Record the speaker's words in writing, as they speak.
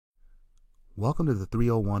Welcome to the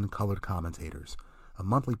 301 Colored Commentators, a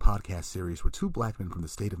monthly podcast series where two black men from the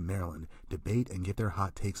state of Maryland debate and give their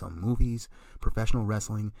hot takes on movies, professional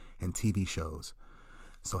wrestling, and TV shows.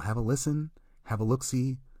 So have a listen, have a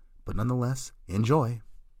look-see, but nonetheless, enjoy.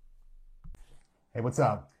 Hey, what's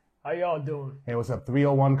up? How y'all doing? Hey, what's up?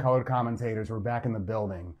 301 Colored Commentators. We're back in the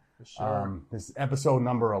building. For sure. This is episode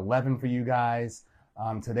number 11 for you guys.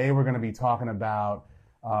 Today we're going to be talking about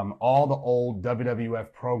all the old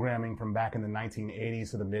WWF programming from back in the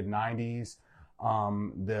 1980s to the mid-90s.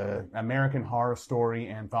 The American Horror Story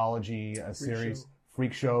Anthology series,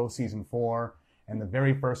 Freak Show Season 4, and the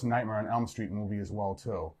very first Nightmare on Elm Street movie as well,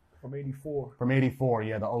 too. From 84. From 84,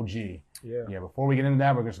 yeah, the OG. Yeah. Before we get into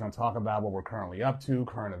that, we're just going to talk about what we're currently up to,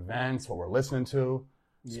 current events, what we're listening to.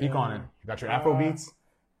 Speak on it. You got your Afro beats?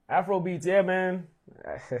 Afro beats, yeah, man.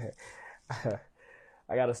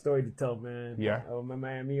 I got a story to tell, man. Yeah. My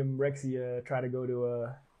man, me and Rexy tried to go to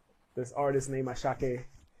this artist named Ashake,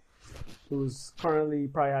 who's currently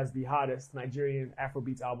probably has the hottest Nigerian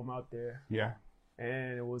Afrobeats album out there. Yeah.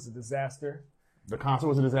 And it was a disaster. The concert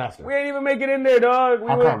was a disaster. We ain't even make it in there, dog.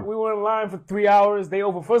 How come? We were in line for 3 hours.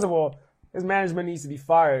 First of all, his management needs to be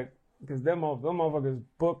fired because them motherfuckers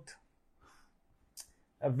booked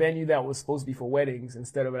a venue that was supposed to be for weddings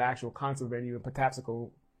instead of an actual concert venue in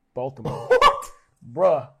Patapsco, Baltimore. What?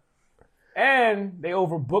 Bruh. And they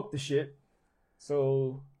overbooked the shit.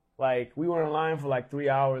 So, like, we were in line for like 3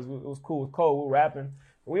 hours. It was cool. It was cold. We were rapping.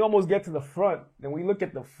 We almost get to the front. Then we look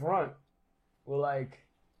at the front. We're like,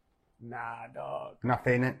 nah, dog. Not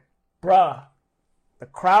fading it? Bruh. The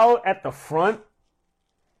crowd at the front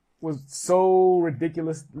was so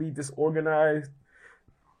ridiculously disorganized.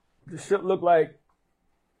 The shit looked like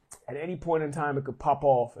at any point in time it could pop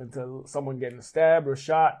off into someone getting stabbed or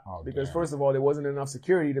shot. Because first of all, there wasn't enough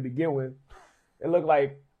security to begin with. It looked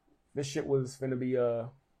like this shit was going to be a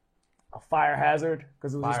fire hazard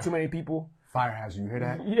because there was just too many people. Fire hazard, you hear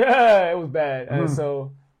that? Yeah, it was bad. And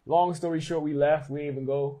so, long story short, we left. We didn't even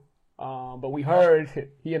go. But we heard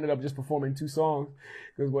he ended up just performing 2 songs.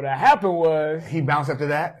 Because what happened was... He bounced after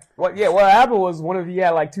that? What happened was he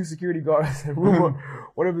had like 2 security guards. And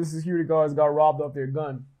one of the security guards got robbed of their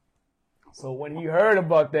gun. So when he heard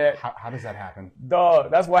about that... How does that happen?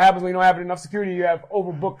 Dog, that's what happens when you don't have enough security. You have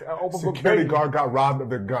overbooked security guard got robbed of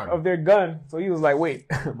their gun. Of their gun. So he was like, wait,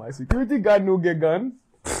 my security guard no get gun.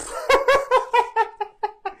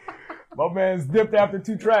 My man's dipped after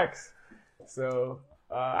 2 tracks. So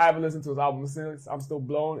I haven't listened to his album since. I'm still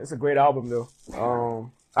blown. It's a great album though.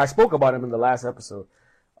 I spoke about him in the last episode.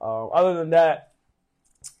 Other than that,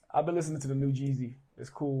 I've been listening to the new Jeezy. It's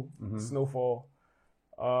cool. Snowfall.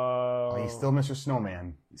 He's still Mr.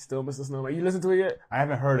 Snowman. He's still Mr. Snowman. You listen to it yet? I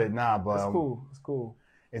haven't heard it, but... It's cool. It's cool.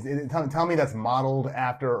 Tell me that's modeled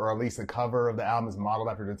after, or at least the cover of the album is modeled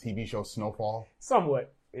after the TV show Snowfall?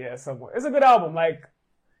 Somewhat. Yeah, somewhat. It's a good album. Like,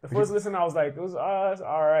 the first listen, I was like, it's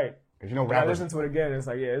all right. Because rappers... I listened to it again, it's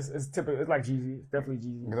like, yeah, it's typical. It's like Jeezy. It's definitely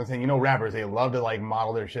Jeezy. Because I'm saying, rappers, they love to, like,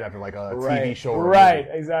 model their shit after, like, a TV show. Or right,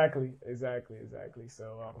 exactly.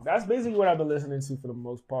 So, that's basically what I've been listening to for the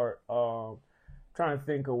most part. Trying to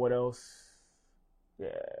think of what else. Yeah,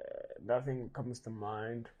 nothing comes to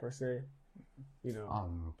mind per se.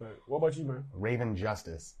 But what about you, man? Raven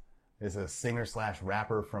Justice is a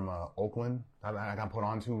singer/rapper from Oakland that I got put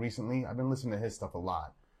onto recently. I've been listening to his stuff a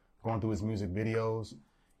lot, going through his music videos.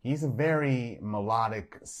 He's a very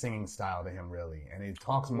melodic singing style to him, really, and he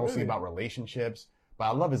talks mostly about relationships. But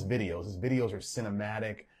I love his videos. His videos are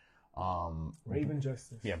cinematic. Raven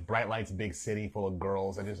Justice. Yeah, bright lights, big city full of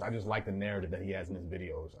girls. I just like the narrative that he has in his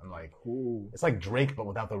videos. I'm like, cool. It's like Drake, but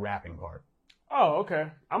without the rapping part. Oh, okay.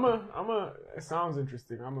 It sounds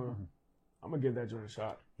interesting. I'm gonna give that joint a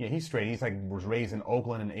shot. Yeah, he's straight. He's like was raised in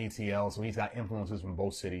Oakland and ATL, so he's got influences from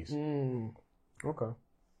both cities. Okay.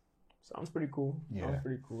 Sounds pretty cool. Yeah. Sounds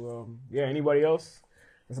pretty cool. Anybody else?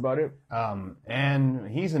 That's about it. And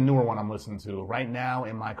he's a newer one I'm listening to. Right now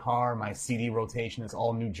in my car, my CD rotation is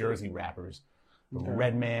all New Jersey rappers. Okay.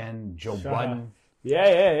 Redman, Joe Budden.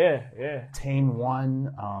 Yeah. Tame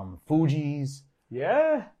One, Fugees.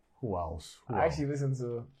 Yeah. Who else? I actually listened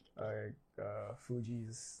to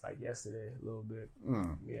Fugees like yesterday a little bit.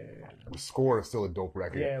 Yeah. The Score is still a dope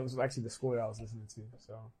record. Yeah, it was actually the Score that I was listening to.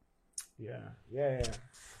 So, yeah.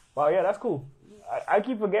 Well, yeah, that's cool. I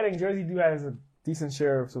keep forgetting Jersey do has a decent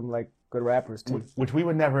share of some like good rappers too, which we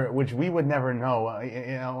would never know,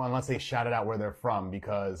 unless they shouted out where they're from.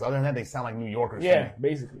 Because other than that, they sound like New Yorkers. Yeah,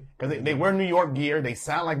 basically. Because they wear New York gear, they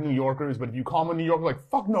sound like New Yorkers. But if you call them New Yorker, like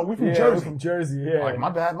fuck no, we from Jersey. We're from Jersey. Yeah. Like my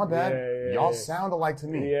bad. Yeah, y'all sound alike to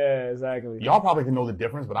me. Yeah, exactly. Y'all probably can know the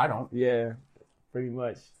difference, but I don't. Yeah, pretty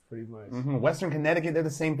much. Western Connecticut, they're the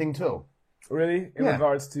same thing too. Really? In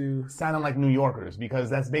regards to sounding like New Yorkers, because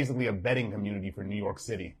that's basically a betting community for New York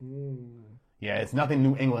City. Yeah, it's nothing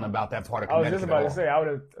New England about that part of Connecticut. I was just about to say, I would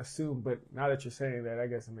have assumed, but now that you're saying that, I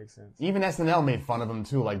guess it makes sense. Even SNL made fun of them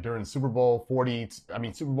too, like during Super Bowl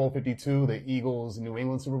 52, the Eagles New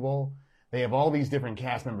England Super Bowl. They have all these different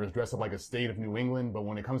cast members dressed up like a state of New England, but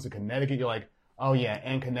when it comes to Connecticut, you're like, oh yeah,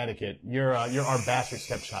 and Connecticut, you're our bastard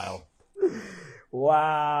stepchild.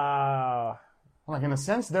 Wow. Like, in a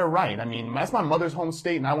sense, they're right. I mean, that's my mother's home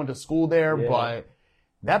state, and I went to school there, but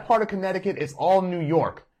that part of Connecticut, it's all New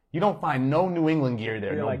York. You don't find no New England gear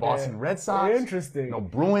there. No like Boston Red Sox. Interesting. No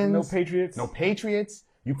Bruins. No Patriots. No Patriots.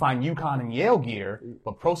 You find UConn and Yale gear,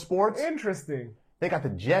 but pro sports. Interesting. They got the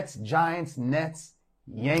Jets, Giants, Nets,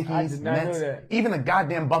 Yankees, I did not Mets. know that. Even the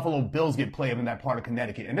goddamn Buffalo Bills get played in that part of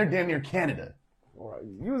Connecticut, and they're damn near Canada.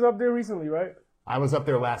 You was up there recently, right? I was up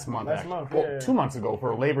there last month. Well, 2 months ago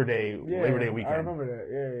for Labor Day weekend. I remember that.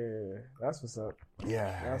 Yeah. That's what's up.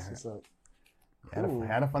 Yeah. That's what's up.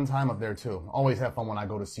 Had a fun time up there too. Always have fun when I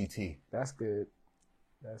go to CT. That's good.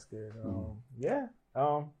 Yeah.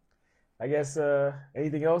 I guess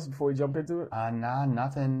anything else before we jump into it? Nah,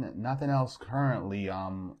 nothing else currently.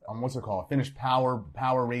 What's it called? Finished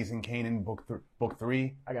Power Raising Canaan book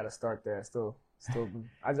 3. I gotta start that still.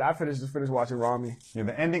 I just finished watching Rami. Yeah,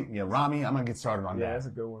 the ending. Yeah, Rami. I'm gonna get started on that. Yeah, that's a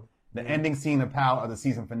good one. The ending scene of the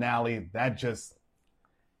season finale.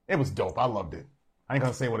 It was dope. I loved it. I ain't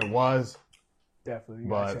gonna say what it was. Definitely, you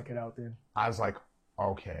gotta check it out then. I was like,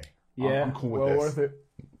 okay, yeah, I'm cool with this. Worth it.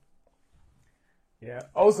 Yeah.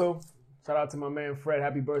 Also, shout out to my man Fred.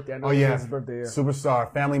 Happy birthday! I know his birthday. Yeah.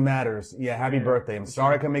 Superstar, Family Matters. Yeah, happy birthday. I'm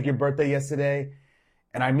sorry I couldn't make your birthday yesterday.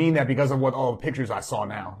 And I mean that because of all the pictures I saw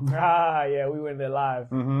now. Yeah, we went there live.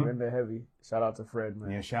 Mm-hmm. We went there heavy. Shout out to Fred,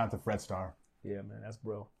 man. Yeah, shout out to Fred Star. Yeah, man, that's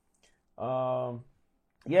bro.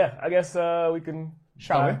 Yeah, I guess we can.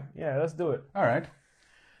 Shall we? Yeah, let's do it. All right.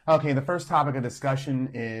 Okay, the first topic of discussion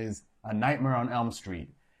is A Nightmare on Elm Street.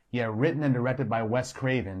 Yeah, written and directed by Wes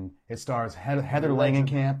Craven. It stars Heather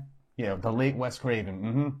Langenkamp. Yeah, the late Wes Craven.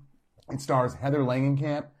 Mm-hmm. It stars Heather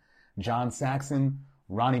Langenkamp, John Saxon,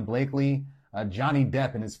 Ronnie Blakely, Johnny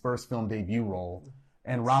Depp in his first film debut role,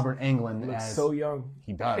 and Robert Englund. He looks so young.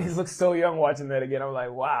 He does. He looks so young watching that again. I'm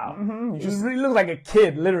like, wow. Mm-hmm. He looks like a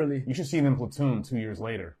kid, literally. You should see him in Platoon 2 years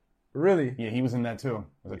later. Really? Yeah, he was in that too.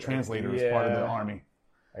 As a translator as part of the army.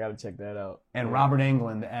 I gotta check that out. And Robert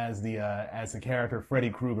Englund as the character Freddy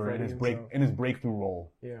Krueger in his breakthrough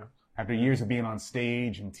role. Yeah. After years of being on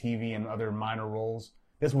stage and TV and other minor roles,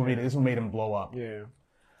 this one made him blow up. Yeah.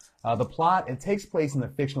 The plot, it takes place in the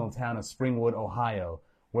fictional town of Springwood, Ohio,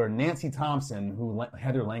 where Nancy Thompson, who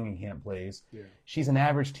Heather Langenkamp plays, she's an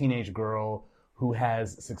average teenage girl who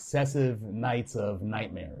has successive nights of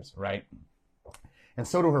nightmares, right? And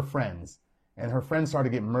so do her friends. And her friends start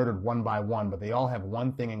to get murdered one by one, but they all have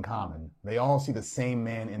one thing in common. They all see the same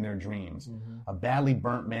man in their dreams. Mm-hmm. A badly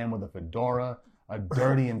burnt man with a fedora, a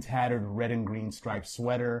dirty and tattered red and green striped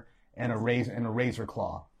sweater, and a razor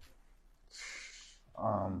claw.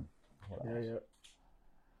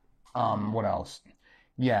 What else?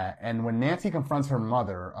 Yeah, and when Nancy confronts her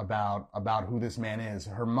mother about who this man is,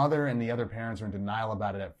 her mother and the other parents are in denial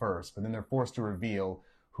about it at first, but then they're forced to reveal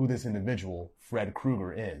who this individual, Fred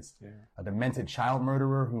Krueger, is. Yeah. A demented child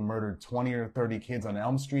murderer who murdered 20 or 30 kids on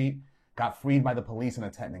Elm Street, got freed by the police in a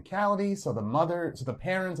technicality, so the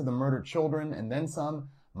parents of the murdered children, and then some,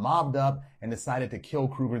 mobbed up and decided to kill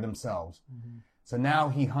Krueger themselves. Mm-hmm. So now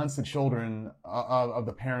he hunts the children of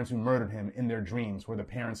the parents who murdered him in their dreams, where the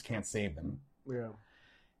parents can't save them.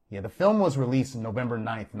 Yeah, the film was released on November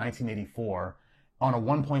 9th, 1984, on a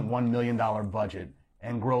 $1.1 million budget,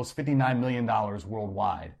 and grossed $59 million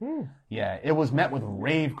worldwide. Yeah, it was met with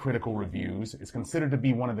rave critical reviews. It's considered to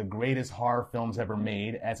be one of the greatest horror films ever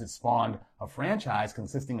made, as it spawned a franchise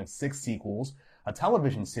consisting of 6 sequels, a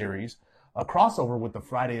television series, a crossover with the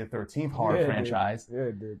Friday the 13th horror franchise,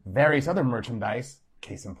 it did. Various other merchandise,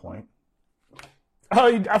 case in point.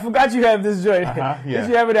 Oh, I forgot you had this joint. Yeah. Did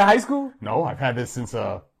you have it in high school? No, I've had this since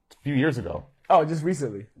a few years ago. Oh, just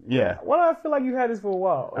recently? Yeah. Well, I feel like you had this for a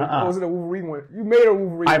while. Or was it a Wolverine one? You made a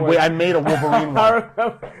Wolverine one. I made a Wolverine one.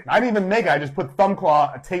 I didn't even make it. I just put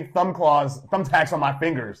taped thumbtacks on my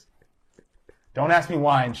fingers. Don't ask me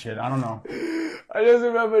why and shit. I don't know. I just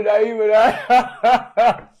remember that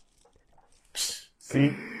even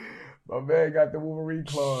See? My man got the Wolverine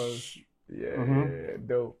claws. Yeah,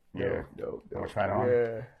 dope. I'm gonna try it on.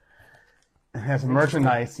 Yeah. It has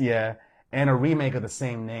merchandise, and a remake of the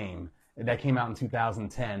same name. that came out in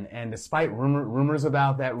 2010. And despite rumors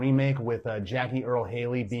about that remake with Jackie Earle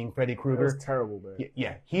Haley being Freddy Krueger, That was terrible, man.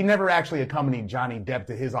 yeah, he never actually accompanied Johnny Depp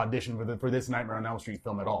to his audition for this Nightmare on Elm Street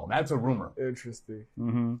film at all. That's a rumor. Interesting.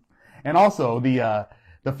 Mm-hmm. And also the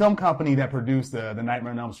film company that produced the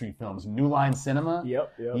Nightmare on Elm Street films, New Line Cinema.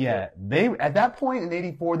 Yep. They at that point in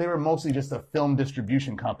 '84 they were mostly just a film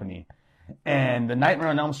distribution company, and the Nightmare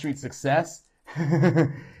on Elm Street success.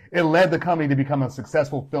 It led the company to become a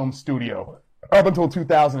successful film studio up until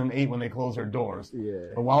 2008 when they closed their doors. Yeah.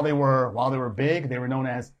 But while they were big, they were known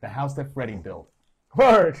as the house that Freddy built.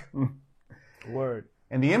 Word.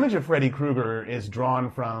 And the image of Freddy Krueger is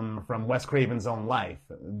drawn from Wes Craven's own life.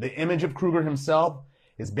 The image of Krueger himself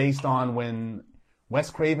is based on when Wes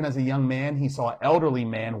Craven, as a young man, he saw an elderly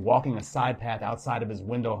man walking a side path outside of his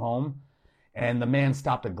window home, and the man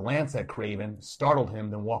stopped to glance at Craven, startled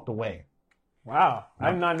him, then walked away. Wow,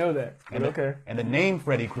 I did not know that. And okay. And the name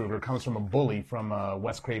Freddy Krueger comes from a bully from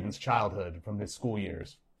Wes Craven's childhood, from his school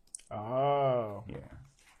years. Oh.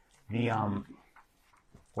 Yeah.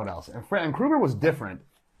 What else? And Krueger was different.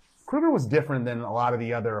 Krueger was different than a lot of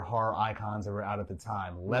the other horror icons that were out at the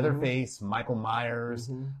time. Leatherface, Michael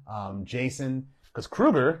Myers, Jason. Because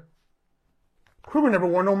Krueger never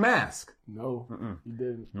wore no mask. No, he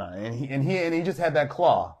didn't. No, and he just had that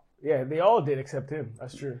claw. Yeah, they all did except him.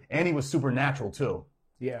 That's true. And he was supernatural too.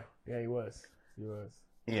 Yeah, he was.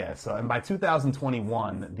 Yeah. So, and by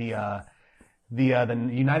 2021, the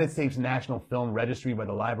United States National Film Registry by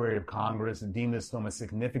the Library of Congress deemed this film as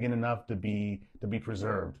significant enough to be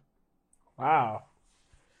preserved. Wow,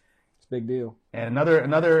 it's a big deal. And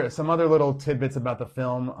some other little tidbits about the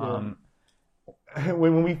film.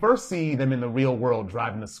 When we first see them in the real world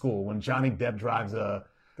driving to school, when Johnny Depp drives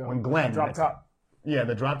when Glenn drop top. Yeah,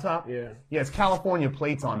 the drop top. Yeah, it's California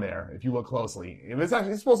plates on there. If you look closely,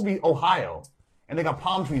 it's supposed to be Ohio, and they got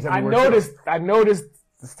palm trees everywhere. I noticed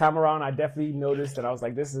this time around. I definitely noticed that. I was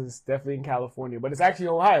like, this is definitely in California, but it's actually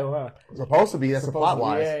Ohio, huh? It's supposed to be. That's plot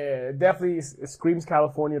wise. Yeah. It definitely screams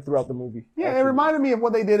California throughout the movie. Yeah, actually. It reminded me of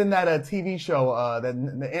what they did in that TV show,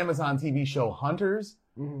 the Amazon TV show Hunters.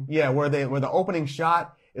 Mm-hmm. Yeah, where the opening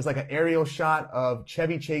shot is like an aerial shot of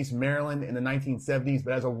Chevy Chase, Maryland in the 1970s,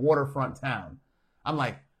 but as a waterfront town. I'm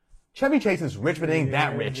like, Chevy Chase is rich, but it ain't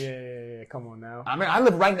that rich. Yeah. Come on now. I mean, I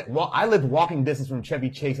lived walking distance from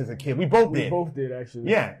Chevy Chase as a kid. We both did,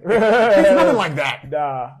 actually. Yeah. It's nothing like that.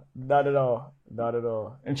 Nah, not at all.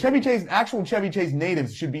 And actual Chevy Chase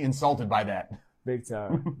natives should be insulted by that. Big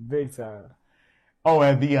time. Oh,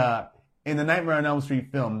 and in the Nightmare on Elm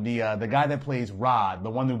Street film, the guy that plays Rod,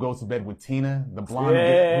 the one who goes to bed with Tina, the blonde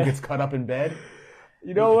who gets cut up in bed.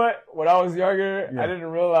 You know what? When I was younger, I didn't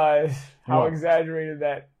realize how exaggerated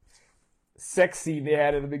that sex scene they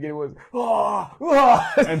had at the beginning was.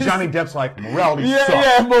 And Johnny Depp's like, morality sucks.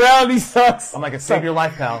 Yeah, morality sucks. I'm like, it saved your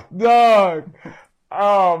life, pal. Dog.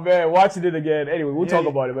 Oh, man. Watching it again. Anyway, we'll talk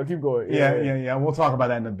about it, but keep going. Yeah. We'll talk about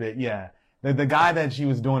that in a bit. Yeah. The guy that she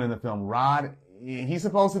was doing in the film, Rod, he's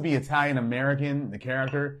supposed to be Italian-American, the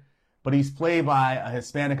character, but he's played by a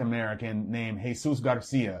Hispanic-American named Jesus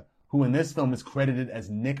Garcia, who in this film is credited as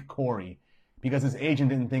Nick Corey, because his agent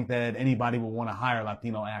didn't think that anybody would want to hire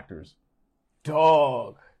Latino actors.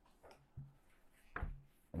 Dog.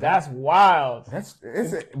 That's wild. It's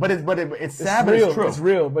sad, but it's true. It's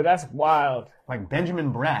real, but that's wild. Like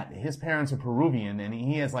Benjamin Bratt, his parents are Peruvian, and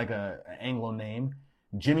he has like an Anglo name.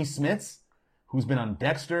 Jimmy Smits, who's been on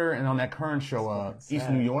Dexter and on that current show, East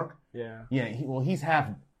New York. Yeah. Yeah. He's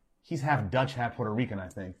half Dutch, half Puerto Rican, I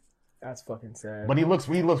think. That's fucking sad. But he looks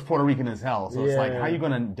Puerto Rican as hell. So it's like, how are you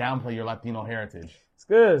gonna downplay your Latino heritage? It's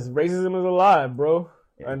good. Racism is alive, bro.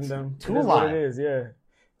 And too alive. What it is, yeah.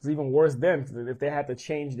 It's even worse then, because if they had to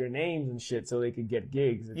change their names and shit so they could get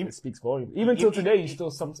gigs, it speaks volumes. Even till today, you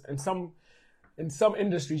still in some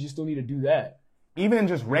industries you still need to do that. Even in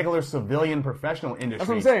just regular civilian professional industries. That's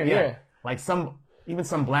what I'm saying. Yeah. Like some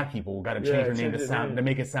black people got to change their name to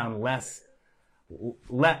make it sound less.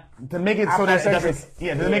 To make it so that it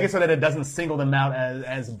doesn't make it so that it doesn't single them out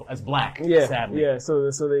as black. Yeah, sadly. Yeah.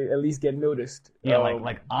 So they at least get noticed. Yeah,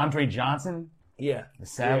 like Andre Johnson. Yeah.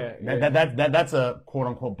 That's a quote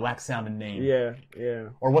unquote black sounding name. Yeah.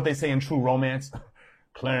 Or what they say in True Romance,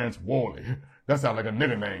 Clarence Worley. That sounds like a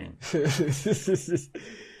nigga name.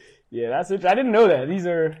 Yeah, that's it. I didn't know that. These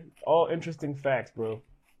are all interesting facts, bro.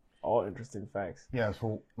 All interesting facts. Yeah.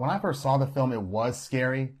 So when I first saw the film, it was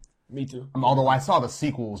scary. Me too. Although I saw the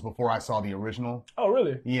sequels before I saw the original. Oh,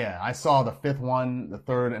 really? Yeah, I saw the fifth one, the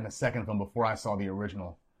third, and the second film before I saw the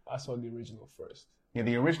original. I saw the original first. Yeah,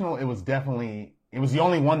 the original, it was the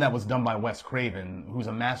only one that was done by Wes Craven, who's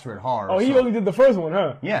a master at horror. Oh, he only did the first one,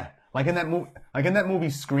 huh? Yeah. Like in that movie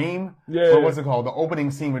Scream. Yeah. What was it called? The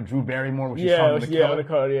opening scene with Drew Barrymore, where she's talking to the killer. The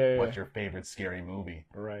killer. Yeah. What's your favorite scary movie?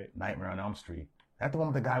 Right. Nightmare on Elm Street. That the one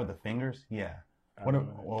with the guy with the fingers? Yeah.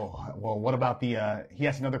 What about the? He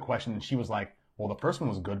asked another question, and she was like, "Well, the first one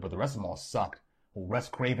was good, but the rest of them all sucked." Well, Wes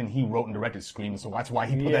Craven, he wrote and directed Scream, so that's why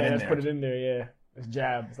he put that in there. Yeah, put it in there. Yeah, it's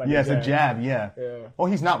jab. It's like it's a jab. Yeah. Oh,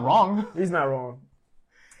 he's not wrong. He's not wrong.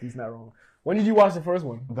 When did you watch the first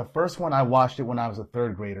one? The first one, I watched it when I was a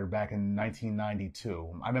third grader back in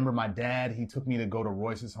 1992. I remember my dad, he took me to go to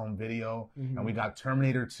Royce's Home Video, and we got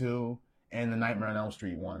Terminator 2 and the Nightmare on Elm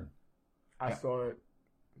Street one. I saw it.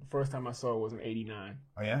 The first time I saw it was in '89.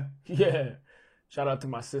 Oh, yeah? Yeah. Shout out to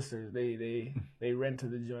my sisters. They rented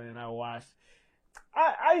the joint and I watched.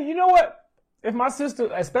 You know what? If my sister,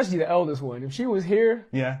 especially the eldest one, if she was here,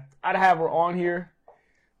 I'd have her on here.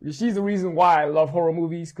 She's the reason why I love horror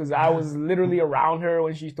movies, because I was literally around her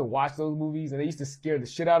when she used to watch those movies, and they used to scare the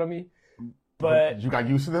shit out of me. But you got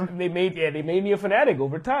used to them? They made me a fanatic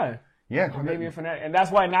over time. Yeah, they made me a fanatic, and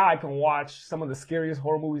that's why now I can watch some of the scariest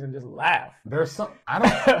horror movies and just laugh. There's some I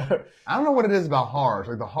don't know what it is about horror.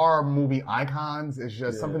 Like the horror movie icons is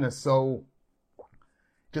just something that's so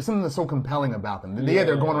compelling about them.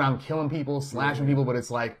 They're going around killing people, slashing people, but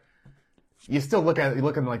it's like you still look at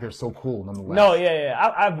them like they're so cool nonetheless. No,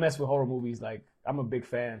 I've messed with horror movies. Like I'm a big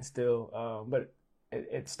fan still, but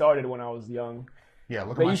it started when I was young. Yeah,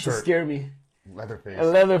 look at my shirt. They used to scare me. Leatherface. A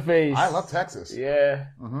Leatherface. I love Texas. Yeah,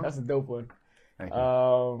 that's a dope one. Thank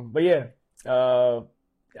you. But yeah,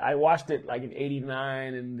 I watched it like in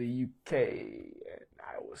 '89 in the UK, and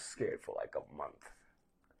I was scared for like a month.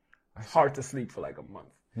 Hard to sleep for like a month.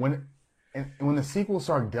 When the sequels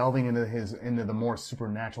start delving into the more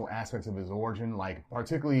supernatural aspects of his origin, like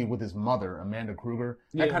particularly with his mother, Amanda Kruger,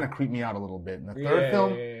 that kind of creeped me out a little bit. In the third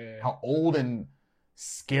film, how old and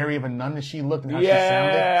scary of a nun that she looked and how she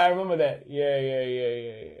sounded. Yeah, I remember that.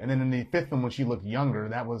 Yeah. And then in the fifth film, when she looked younger,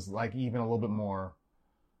 that was like even a little bit more,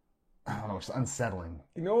 I don't know, it's unsettling.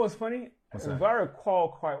 You know what's funny? If I recall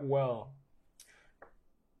quite well,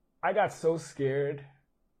 I got so scared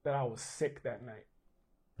that I was sick that night.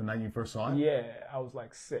 The night you first saw it? Yeah, I was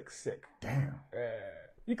like sick. Damn.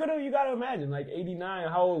 You gotta imagine, like '89.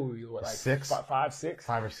 How old were you? Like 6? 5, 6?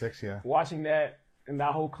 5 or 6, yeah. Watching that and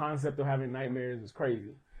that whole concept of having nightmares was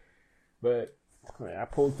crazy. But I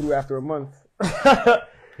pulled through after a month.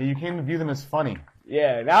 You came to view them as funny.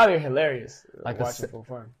 Yeah, now they're hilarious. Like watching for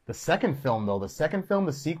fun. The second film, though, the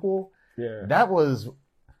sequel, yeah, that was,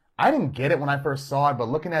 I didn't get it when I first saw it, but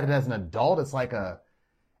looking at it as an adult, it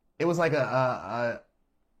was like a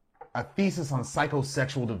thesis on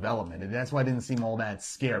psychosexual development, and that's why it didn't seem all that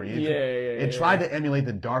scary. It tried to emulate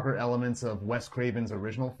the darker elements of Wes Craven's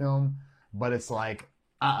original film, but it's like,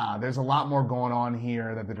 there's a lot more going on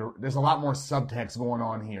here. There's a lot more subtext going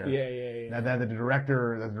on here. Yeah. That the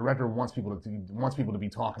director wants people to be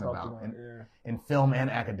talking about in film and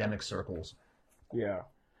academic circles. Yeah.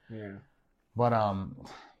 But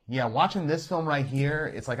watching this film right here,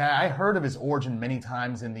 it's like I heard of his origin many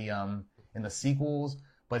times in the sequels,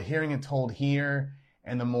 but hearing it told here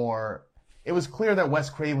and it was clear that Wes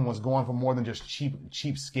Craven was going for more than just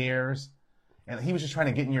cheap scares. And he was just trying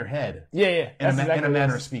to get in your head. Yeah. In a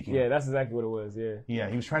manner of speaking. Yeah, that's exactly what it was, yeah. Yeah,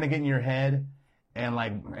 he was trying to get in your head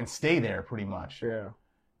and stay there pretty much. Yeah.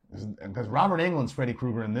 Because Robert Englund's Freddy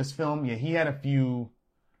Krueger in this film, he had a few...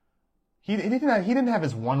 He didn't have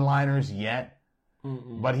his one-liners yet,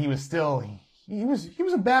 but he was still... He was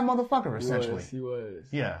a bad motherfucker, essentially. He was.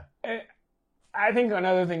 Yeah. I think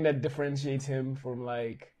another thing that differentiates him from,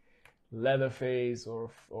 like, Leatherface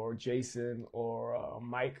or Jason or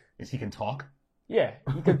Mike is he can talk. Yeah,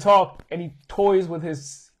 he can talk, and he toys with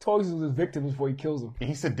his victims before he kills them.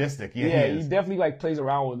 He's sadistic. Yeah, he definitely like plays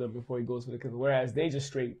around with them before he goes for the kill. Whereas they just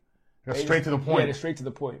straight to the point. Yeah, they're straight to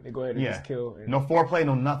the point. They go ahead and just kill. And no foreplay,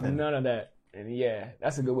 no nothing. None of that. And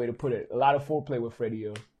that's a good way to put it. A lot of foreplay with Freddy,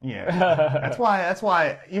 yo. Yeah, that's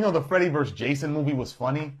why even though the Freddy vs. Jason movie was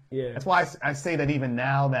funny, that's why I say that even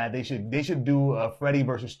now that they should do a Freddy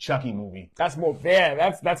vs. Chucky movie. That's more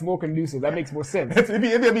that's more conducive. That makes more sense. That'd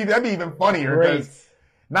be even funnier. Great.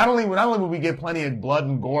 Not only would we get plenty of blood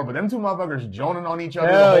and gore, but them two motherfuckers joning on each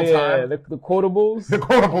other the whole time. The quotables. The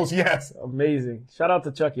quotables, yes. Amazing. Shout out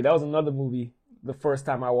to Chucky. That was another movie. The first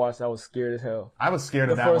time I watched, I was scared as hell. I was scared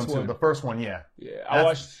of that one too. The first one, yeah. Yeah,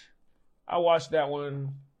 I watched that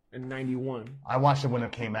one in '91. I watched it when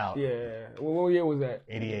it came out. Yeah. What year was that?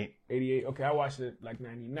 88. 88. Okay, I watched it like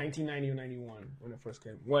 1990 or 91 when it first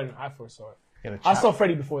came. When I first saw it. Yeah, I saw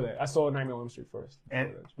Freddy before that. I saw Nightmare on Elm Street first.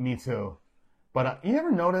 And me too. But you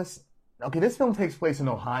ever notice? Okay, this film takes place in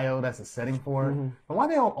Ohio. That's the setting for it. But why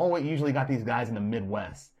they always usually got these guys in the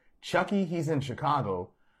Midwest? Chucky, he's in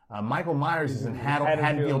Chicago. Michael Myers is in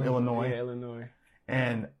Haddonfield, Illinois. Yeah, Illinois.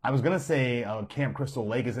 And I was going to say Camp Crystal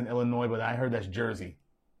Lake is in Illinois, but I heard that's Jersey.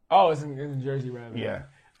 Oh, it's in Jersey, rather. Yeah.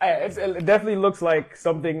 It definitely looks like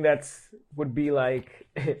something would be like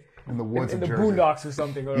in the woods in of the Jersey. Boondocks or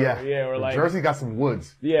something. Or, yeah, or like Jersey got some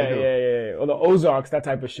woods. Yeah. Or the Ozarks, that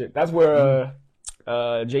type of shit. That's where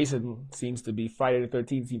Jason seems to be. Friday the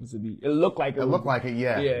 13th seems to be. It looked like it.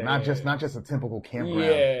 Yeah. Not just a typical campground.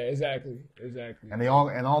 Yeah, exactly. And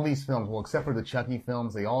all these films, well, except for the Chucky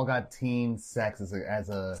films, they all got teen sex as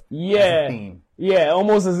a theme. Yeah,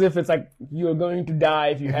 almost as if it's like you're going to die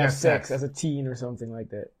if you have sex as a teen or something like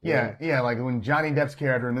that. Yeah, like when Johnny Depp's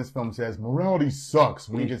character in this film says, morality sucks,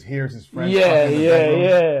 when he just hears his friends yeah.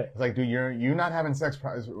 It's like, dude, you not having sex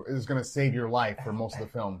is going to save your life for most of the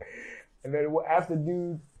film. And then after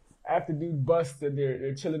dude busts and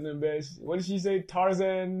they're chilling in bed, what did she say?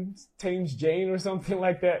 Tarzan tames Jane or something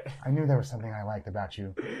like that? I knew there was something I liked about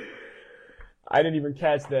you. I didn't even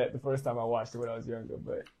catch that the first time I watched it when I was younger,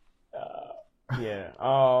 but yeah.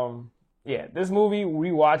 This movie,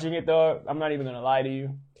 rewatching it though, I'm not even gonna lie to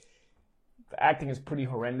you. The acting is pretty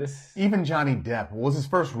horrendous. Even Johnny Depp was his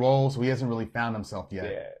first role, so he hasn't really found himself yet.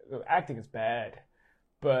 Yeah, the acting is bad,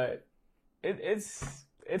 but it's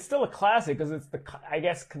still a classic because I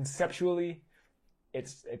guess conceptually,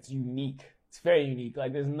 it's unique. It's very unique.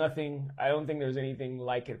 Like I don't think there's anything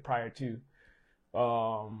like it prior to,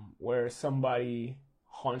 where somebody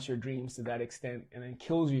haunts your dreams to that extent and then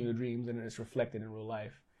kills you in your dreams and then it's reflected in real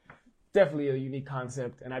life. Definitely a unique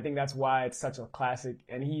concept, and I think that's why it's such a classic.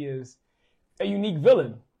 And he is a unique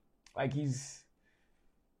villain. Like he's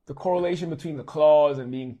the correlation between the claws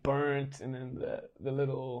and being burnt, and then the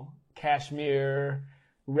little cashmere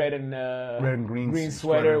red and green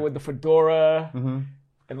sweater with the fedora,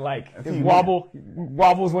 and like his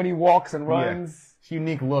wobbles when he walks and runs. Yeah. It's a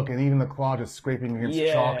unique look, and even the claw just scraping against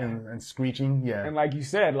chalk and screeching. Yeah, and like you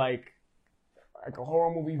said, like a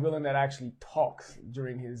horror movie villain that actually talks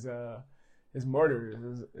during his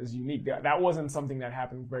murders is unique. That wasn't something that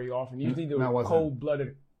happened very often. Usually they were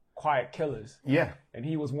cold-blooded, quiet killers. Yeah, and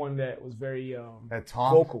he was one that was very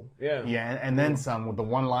vocal. Yeah, and then some with the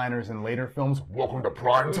one-liners in later films. Welcome to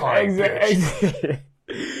prime time. Exactly.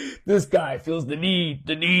 This guy feels the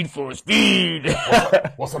need for speed.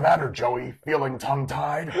 What's the matter, Joey? Feeling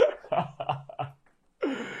tongue-tied?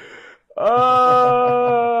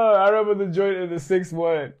 I remember the joint in the sixth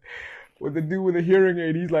one with the dude with the hearing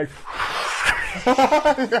aid. He's like,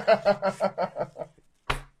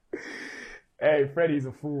 hey, Freddy's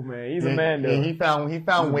a fool, man. He's a man, though. Yeah, he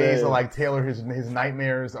found ways to like tailor his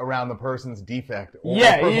nightmares around the person's defect.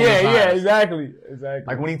 Exactly.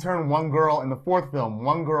 Like when he turned one girl in the fourth film,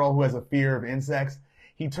 one girl who has a fear of insects,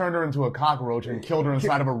 he turned her into a cockroach and killed her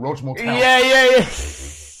inside of a roach motel. Yeah.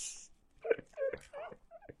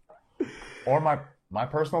 Or my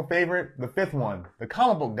personal favorite, the fifth one, the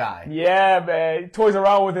comic book guy. Yeah, man. He toys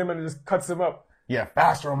around with him and just cuts him up. Yeah,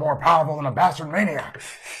 faster and more powerful than a bastard maniac.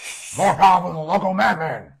 More powerful than a local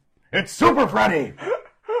madman. It's Super Freddy.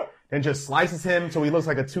 And just slices him so he looks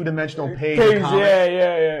like a two-dimensional page of comic.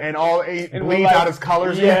 Yeah. And all eight bleeds out his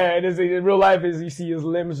colors. Yeah, and in real life, you see his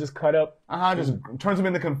limbs just cut up. Just turns him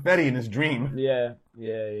into confetti in his dream. Yeah.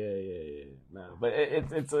 No, but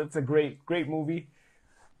it's a great movie.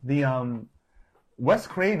 The Wes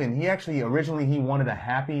Craven, he originally wanted a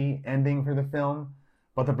happy ending for the film,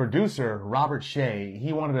 but the producer, Robert Shea,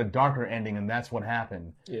 he wanted a darker ending, and that's what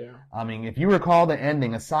happened. Yeah. I mean, if you recall the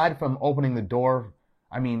ending, aside from opening the door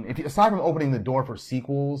for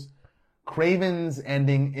sequels, Craven's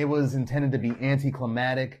ending, it was intended to be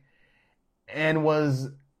anticlimactic, and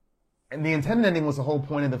the intended ending was the whole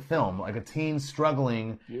point of the film, like a teen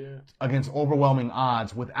struggling against overwhelming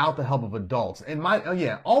odds without the help of adults. And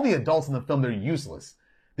all the adults in the film, they're useless.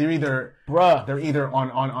 They're either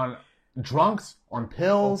on drunks, on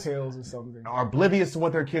pills, or something, are oblivious to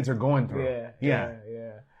what their kids are going through. Yeah.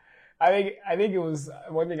 I think it was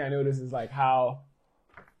one thing I noticed is like how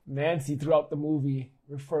Nancy throughout the movie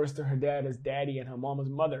refers to her dad as daddy and her mom as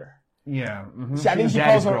mother. Yeah, I think she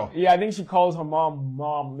calls her. Girl. Yeah, I think she calls her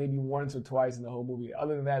mom maybe once or twice in the whole movie.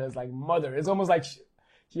 Other than that, it's like mother. It's almost like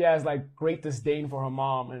she has like great disdain for her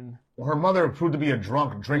mom, and her mother proved to be a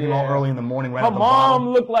drunk, drinking all early in the morning. Right, her at the mom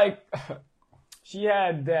bottom. Looked like she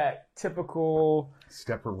had that typical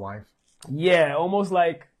Stepford wife. Yeah, almost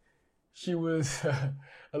like she was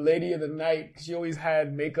a lady of the night. She always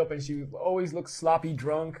had makeup, and she always looked sloppy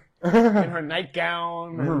drunk in her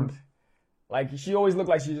nightgown and. Like, she always looked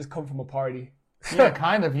like she just come from a party. Yeah,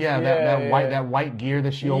 kind of, that white gear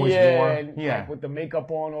that she always wore. And, like, with the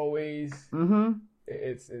makeup on always. Mm-hmm.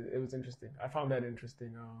 it was interesting. I found that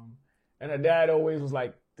interesting. And her dad always was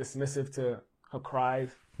like dismissive to her cries.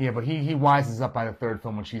 Yeah, but he wises up by the third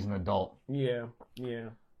film when she's an adult. Yeah.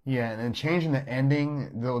 Yeah, and then changing the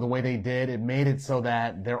ending the way they did, it made it so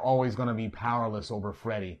that they're always going to be powerless over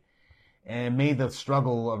Freddy. And it made the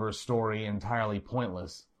struggle of her story entirely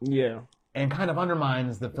pointless. Yeah. And kind of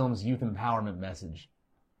undermines the film's youth empowerment message.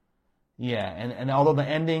 Yeah, and although the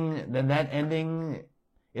ending, that ending,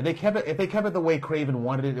 if they kept it the way Craven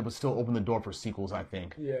wanted it, it would still open the door for sequels, I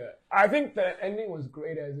think. Yeah. I think the ending was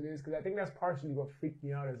great as it is, because I think that's partially what freaked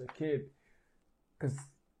me out as a kid. Because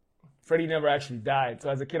Freddy never actually died. So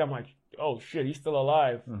as a kid, I'm like, oh shit, he's still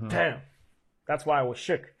alive. Mm-hmm. Damn. That's why I was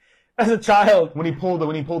shook. As a child. When he pulled the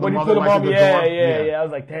mother right through the door. Yeah. I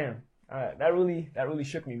was like, damn. That really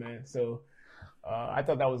shook me, man. So I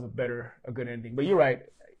thought that was a good ending. But you're right.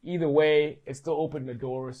 Either way, it still opened the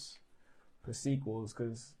doors for sequels.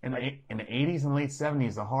 Because in the 80s and late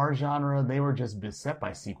 70s, the horror genre, they were just beset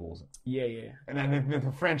by sequels. Yeah. And then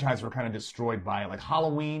the franchise were kind of destroyed by it. Like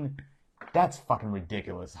Halloween, that's fucking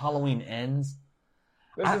ridiculous. Halloween Ends.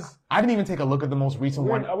 I didn't even take a look at the most recent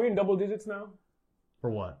one. Are we in double digits now? For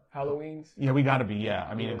what? Halloweens? Yeah, we gotta be, yeah.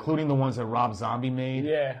 I mean, including the ones that Rob Zombie made.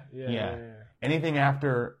 Yeah. Anything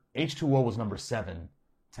after H2O was number 7,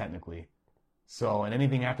 technically. So, and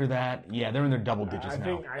anything after that, yeah, they're in their double digits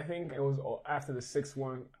now. I think it was after the 6th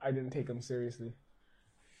one, I didn't take them seriously.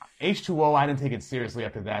 H2O, I didn't take it seriously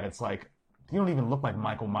after that. It's like, you don't even look like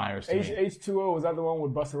Michael Myers to me. H2O, was that the one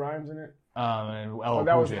with Busta Rhymes in it? And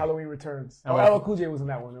that was Halloween Returns. LL Cool J was in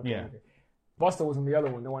that one. Okay, yeah. Okay. Busta was in the other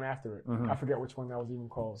one, the one after it. Mm-hmm. I forget which one that was even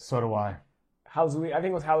called. So do I. Halloween, I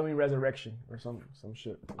think it was Halloween Resurrection or some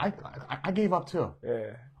shit. I gave up too.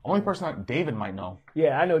 Yeah. Only person David might know.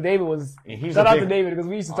 Yeah, I know David was. Shout out to David, because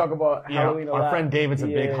we used to talk about Halloween a lot. Our friend David's a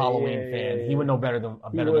big Halloween fan. He would know better than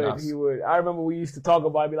us. He would. I remember we used to talk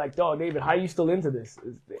about it, I'd be like, dog, David, how are you still into this?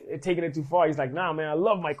 It's taking it too far. He's like, nah, man, I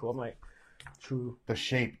love Michael. I'm like, true. The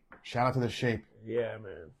Shape. Shout out to The Shape. Yeah,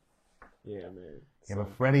 man. Yeah, but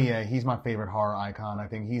Freddy, he's my favorite horror icon. I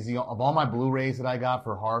think he's of all my Blu-rays that I got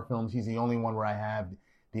for horror films, he's the only one where I have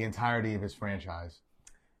the entirety of his franchise.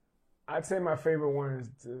 I'd say my favorite one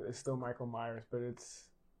is still Michael Myers, but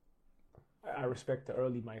I respect the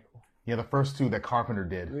early Michael. Yeah, the first 2 that Carpenter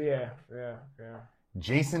did. Yeah.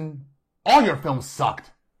 Jason, all your films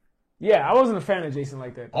sucked. Yeah, I wasn't a fan of Jason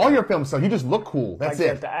like that. All your films sucked. You just look cool. That's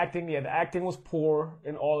it. The acting was poor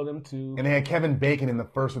in all of them too. And they had Kevin Bacon in the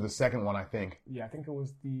first or the second one, I think. Yeah, I think it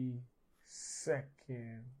was the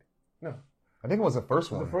second. No. I think it was the first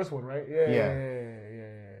one. It was the first one, right? Yeah.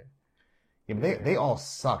 Yeah, but they all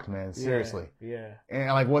sucked, man. Seriously. Yeah. And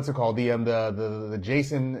like, what's it called? The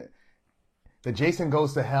Jason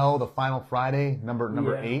Goes to Hell, the Final Friday,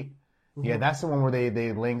 number 8. Mm-hmm. Yeah, that's the one where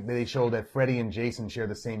they show that Freddy and Jason share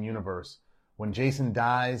the same universe. When Jason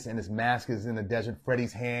dies and his mask is in the desert,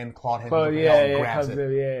 Freddy's clawed hand and grabs it.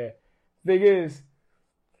 Yeah. Thing is,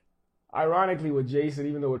 ironically with Jason,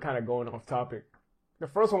 even though we're kind of going off topic, the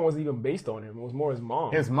first one wasn't even based on him. It was more his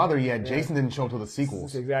mom. His mother, yeah. Jason didn't show till the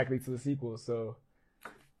sequels. Exactly, to the sequels. So,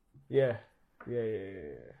 yeah.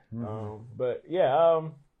 Mm-hmm.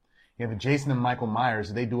 Yeah, the Jason and Michael Myers,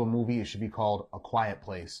 if they do a movie, it should be called A Quiet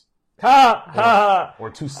Place.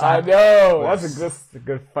 Or Two Silent. I know. That's a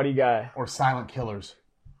good funny guy. Or Silent Killers.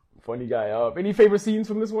 Funny guy. Any favorite scenes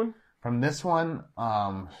from this one? From this one,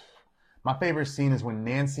 my favorite scene is when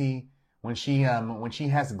Nancy, when she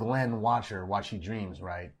has Glenn watch her while she dreams,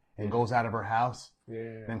 right, and goes out of her house.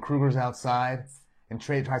 Yeah. Then Kruger's outside and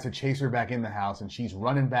tries to chase her back in the house, and she's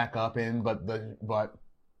running back up but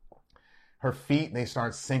her feet, they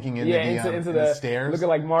start sinking into the stairs. Looking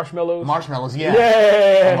like marshmallows. Marshmallows, yeah.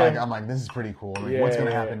 Yeah. I'm like, this is pretty cool. Like, what's going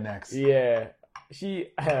to happen next? Yeah.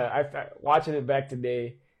 Watching it back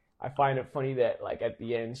today, I find it funny that, like, at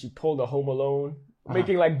the end, she pulled a Home Alone,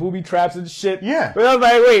 making, like, booby traps and shit. Yeah. But I was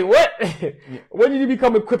like, wait, what? When did you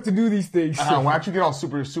become equipped to do these things? Why don't you get all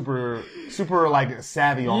super, like,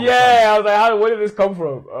 savvy all of a sudden? Yeah, I was like, where did this come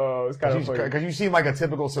from? It's kind of funny. Because you seem like a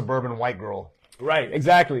typical suburban white girl. Right,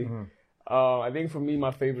 exactly. Mm-hmm. I think for me,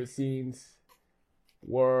 my favorite scenes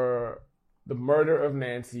were the murder of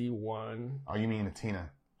Nancy, one. Oh, you mean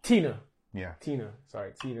Tina? Tina. Yeah. Tina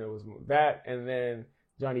was that, and then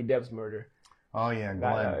Johnny Depp's murder. Oh yeah,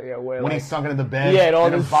 Glenn. When he's sunken in the bed,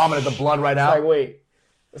 and then vomited the blood right out. Like, wait,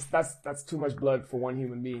 that's too much blood for one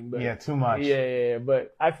human being. But yeah, too much. Yeah.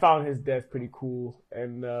 But I found his death pretty cool,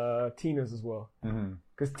 and Tina's as well.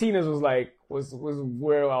 Because Tina's was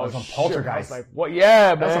where I was. Some poltergeist. I was like, what?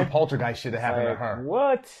 Yeah, man. That's some poltergeist shit that happened to her.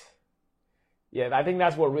 What? Yeah, I think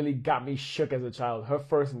that's what really got me shook as a child. The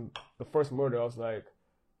first murder, I was like,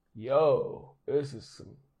 yo, this is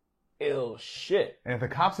some ill shit. And if the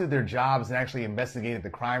cops did their jobs and actually investigated the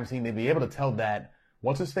crime scene, they'd be able to tell that,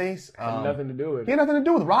 what's his face? Had nothing to do with it. He had nothing to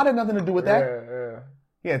do with it. Rod had nothing to do with that. Yeah.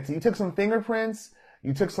 Yeah, you took some fingerprints.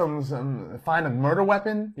 You took some find a murder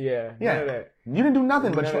weapon. Yeah. None of that. You didn't do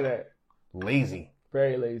nothing but none of that. Lazy.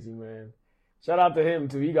 Very lazy, man. Shout out to him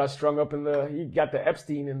too. He got strung up he got the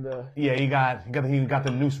Epstein in the. Yeah, he got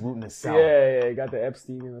the noose root in his cell. Yeah, he got the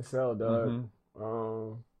Epstein in the cell, dog.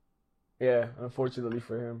 Mm-hmm. Yeah, unfortunately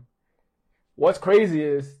for him. What's crazy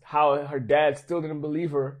is how her dad still didn't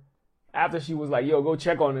believe her after she was like, "Yo, go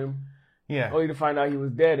check on him." Yeah. Only to find out he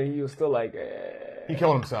was dead, and he was still like, He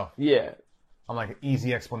killed himself. Yeah. I'm like,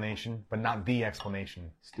 easy explanation, but not the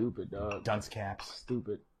explanation. Stupid, dog. Dunce caps.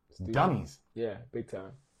 Stupid. Dummies. Yeah, big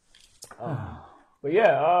time. But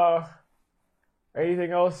yeah,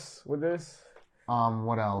 anything else with this?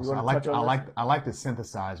 What else? I like the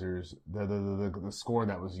synthesizers, the score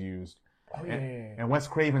that was used. Oh, yeah. And Wes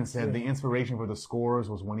Craven said the inspiration for the scores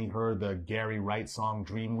was when he heard the Gary Wright song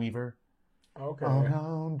Dreamweaver. Okay.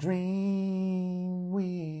 Oh,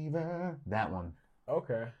 Dreamweaver. That one.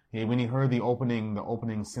 Okay. Yeah, when he heard the opening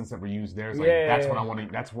synths that were used there, it's like that's what I want to.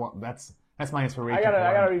 That's my inspiration. I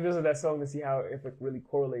gotta revisit that song to see if it really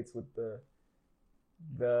correlates with the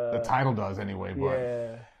title does anyway.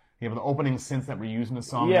 But yeah, but the opening synths that were used in the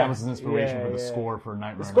song, that was his inspiration for the score for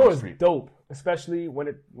Nightmare on Elm Street. The score is dope, especially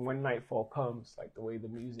when Nightfall comes, like the way the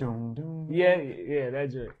music. Dun, dun. Yeah,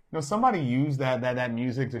 that joint. No, somebody used that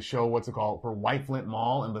music to show what's it called for White Flint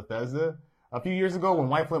Mall in Bethesda. A few years ago, when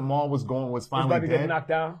White Flint Mall was finally dead, knocked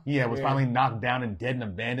down. Yeah, it was finally knocked down and dead and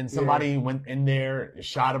abandoned. Somebody went in there,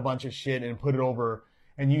 shot a bunch of shit, and put it over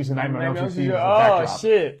and used a Nightmare on Elm Street as a backdrop. Oh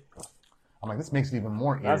shit! I'm like, this makes it even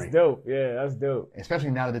more eerie. That's dope. Yeah, that's dope.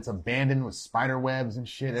 Especially now that it's abandoned with spider webs and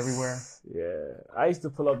shit everywhere. Yeah, I used to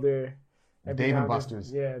pull up there. Dave and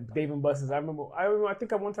Buster's. Yeah, Dave and Buster's. I remember. I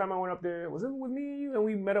think at one time I went up there. Was it with me and you? And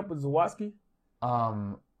we met up with Zawaski.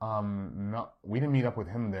 No, we didn't meet up with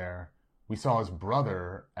him there. We saw his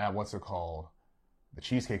brother at what's it called, the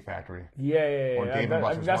Cheesecake Factory. Yeah. Or Dave and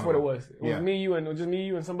Buster's. That's what it was. It was just me, you,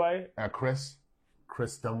 and somebody. Chris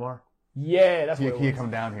Dunbar. Yeah, that's what it was. He had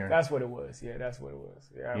come down here. That's what it was. Yeah, that's what it was.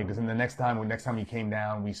 Yeah, because the next time he came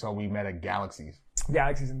down, we met at Galaxy's.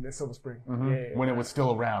 Galaxy's in Silver Spring. Mm-hmm. Yeah, when it was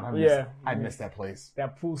still around. I missed that place.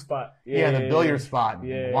 That pool spot. Yeah, the billiard spot.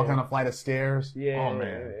 Yeah. Walking on a flight of stairs. Yeah. Oh,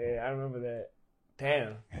 man. Yeah, I remember that.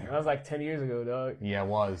 Damn. That was like 10 years ago, dog. Yeah, it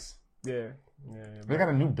was. Yeah. They got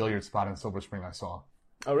a new billiard spot in Silver Spring, I saw.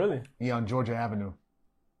 Oh, really? Yeah, on Georgia Avenue.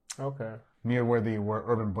 Okay. Near where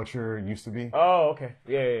Urban Butcher used to be. Oh, okay.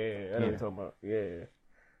 Yeah. I know what you're talking about. Yeah.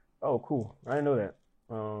 Oh, cool. I didn't know that.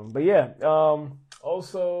 But yeah.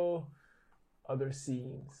 Also, other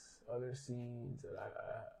scenes that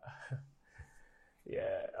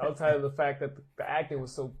outside of the fact that the acting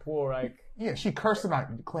was so poor, like. Yeah, she cursed him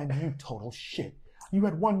out. Glenn, you total shit. You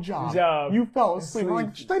had one job. You fell asleep. I'm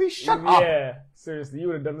like, lady, shut up. Yeah, seriously, you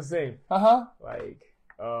would have done the same. Like,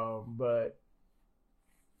 but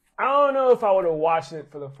I don't know if I would have watched it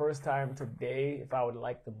for the first time today, if I would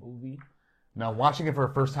like the movie. No, watching it for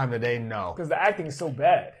the first time today, no. Because the acting is so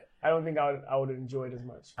bad. I don't think I would enjoy it as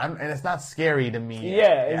much. And it's not scary to me.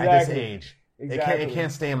 Yeah, exactly. At this age. Exactly. It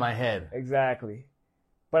can't stay in my head. Exactly.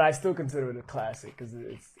 But I still consider it a classic because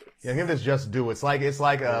it's. Yeah, give this just due. It's like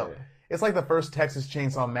the first Texas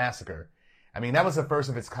Chainsaw Massacre. I mean, that was the first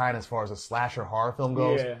of its kind as far as a slasher horror film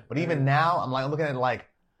goes. Yeah, but even now, I'm looking at it like,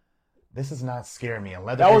 this does not scare me.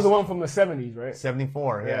 That was the one from the 70s, right?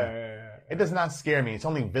 74, yeah. It does not scare me. It's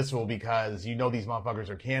only visceral because you know these motherfuckers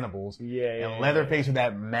are cannibals. Yeah. And Leatherface with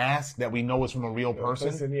that mask that we know is from a real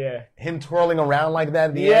person. Yeah. Him twirling around like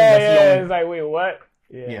that at the end. Yeah. It's like, wait, what?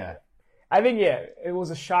 Yeah. I think, it was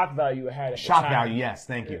a shock value it had. Shock value, yes.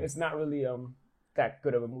 Thank you. It's not really that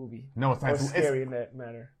good of a movie. No, it's not. Or scary in that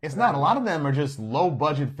manner. It's not. A lot of them are just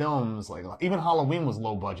low-budget films. Like, even Halloween was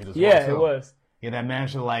low-budget as well. Yeah, it was. Yeah, that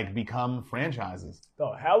managed to, become franchises.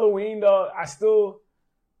 So, Halloween, though, I still...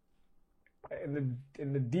 In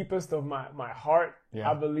the deepest of my heart,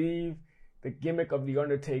 I believe the gimmick of the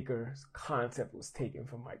Undertaker's concept was taken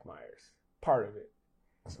from Mike Myers. Part of it.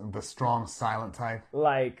 The strong, silent type.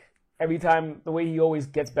 Like every time, the way he always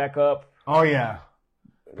gets back up. Oh yeah,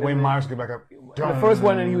 the way Myers get back up. The first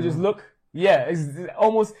one, and he would just look. Yeah, it's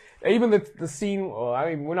almost even the scene.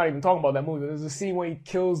 We're not even talking about that movie. There's a scene where he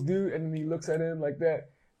kills dude, and then he looks at him like that.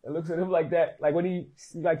 And looks at him like that. Like when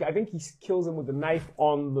I think he kills him with the knife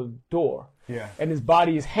on the door. Yeah. And his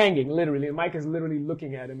body is hanging, literally. And Mike is literally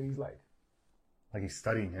looking at him, and he's like he's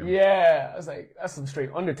studying him. Yeah. I was like, that's some straight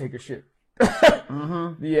Undertaker shit.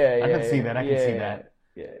 Mm-hmm. Yeah. I can see that. I can see that.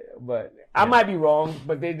 Yeah. But I might be wrong,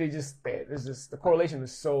 but it's just the correlation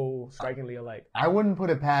is so strikingly alike. I wouldn't put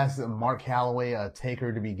it past Mark Calloway,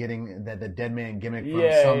 Taker, to be getting the dead man gimmick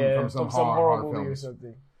from some horror movie films. or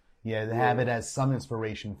something. Yeah, to have it as some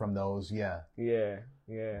inspiration from those. Yeah. Yeah.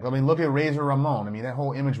 I mean, look at Razor Ramon. I mean, that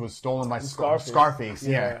whole image was stolen by Scarface.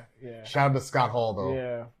 Yeah. Shout out to Scott Hall, though.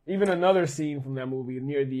 Yeah. Even another scene from that movie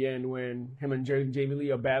near the end when him and Jamie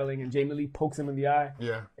Lee are battling and Jamie Lee pokes him in the eye.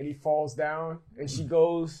 Yeah. And he falls down and she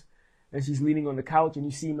goes and she's leaning on the couch and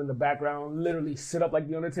you see him in the background literally sit up like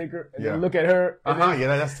the Undertaker and then look at her.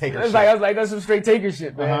 Yeah, that's Taker shit. I was like, that's some straight Taker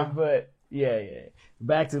shit, man. But yeah.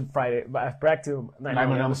 Back to Nightmare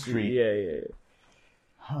on Elm Street. Yeah.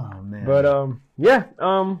 Oh man. But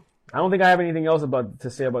I don't think I have anything else to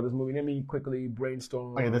say about this movie. Let me quickly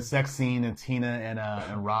brainstorm. Okay, the sex scene and Tina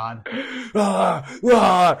and Rod. That's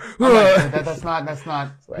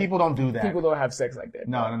not. People don't do that. People don't have sex like that.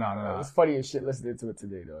 No. It's funny as shit listening to it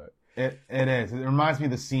today, though. It is. It reminds me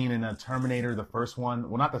of the scene in Terminator, the first one.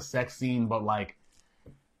 Well, not the sex scene, but like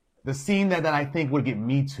the scene that I think would get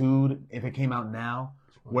Me Too'd if it came out now.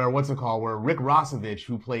 Where Rick Rossovich,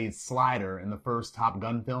 who played Slider in the first Top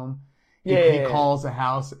Gun film, he calls the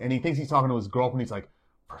house and he thinks he's talking to his girlfriend. He's like,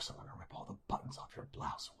 "First, I'm gonna rip all the buttons off your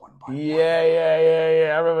blouse one by one.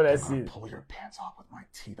 Yeah. I remember that scene. Pull your pants off with my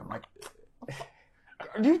teeth." I'm like,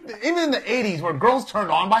 even in the '80s, were girls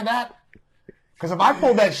turned on by that? Because if I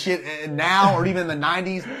pulled that shit now or even in the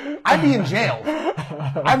 '90s, I'd be in jail.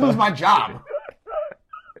 I'd lose my job.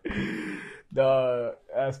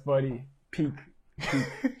 That's funny. Peak.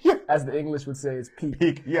 As the English would say, it's peak.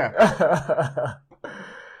 Peak, yeah. Rip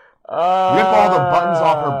all the buttons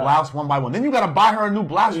off her blouse one by one. Then you gotta buy her a new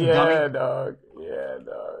blouse, you dummy. Yeah, dog.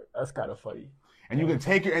 That's kind of funny. And you can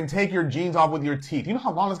take your jeans off with your teeth. You know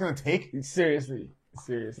how long it's gonna take? Seriously.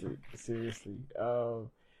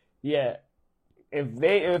 Yeah.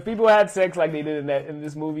 If people had sex like they did in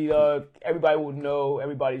this movie, everybody would know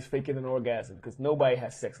everybody's faking an orgasm because nobody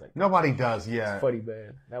has sex like that. Nobody does, yeah. It's funny,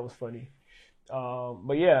 man. That was funny.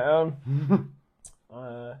 But yeah,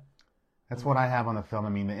 that's what I have on the film. I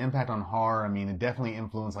mean, the impact on horror, I mean, it definitely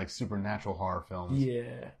influenced like supernatural horror films.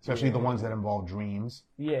 Yeah. Especially the ones that involve dreams.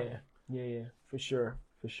 Yeah. For sure.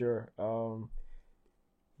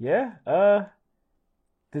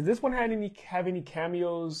 Does this one have any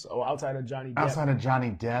cameos outside of Johnny Depp? Outside of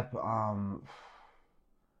Johnny Depp,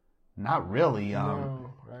 not really.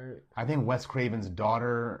 No, right. I think Wes Craven's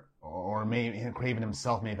daughter, or maybe Craven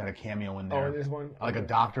himself, may have had a cameo in there. Oh, this one, like a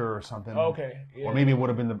doctor or something. Okay. Yeah. Or maybe it would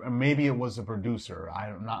have been maybe it was the producer.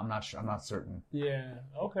 I'm not sure. I'm not certain. Yeah.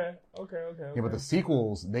 Okay. Yeah, but the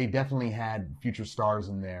sequels, they definitely had future stars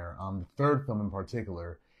in there. The third film in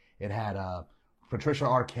particular, it had Patricia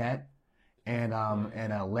Arquette and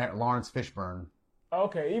Lawrence Fishburne.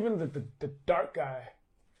 Okay, even the dark guy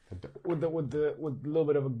with a little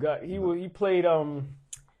bit of a gut. He played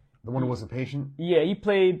the one who was a patient. Yeah, he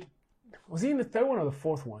played. Was he in the third one or the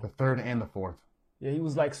fourth one? The third and the fourth. Yeah, he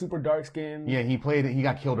was like super dark skinned. Yeah, he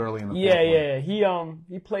got killed early in the fourth one. Yeah.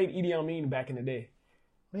 He played Idi Amin back in the day.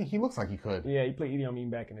 He looks like he could. Yeah, he played Idi Amin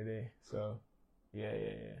back in the day. So, yeah.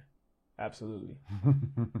 Absolutely.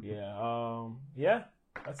 Yeah.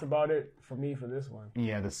 That's about it for me for this one.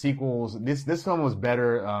 Yeah, the sequels. This film was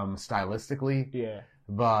better stylistically. Yeah.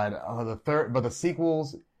 But the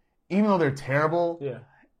sequels, even though they're terrible,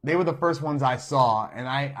 they were the first ones I saw, and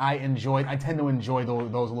I tend to enjoy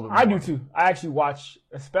those a little bit more. I do too. I actually watch,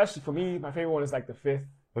 especially for me, my favorite one is like the fifth.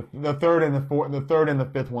 The third and the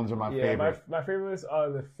fifth ones are my favorite. My favorites are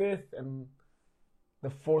the fifth and the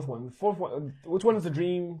fourth one. The fourth one, which one is the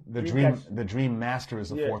Dream? The Dream Master is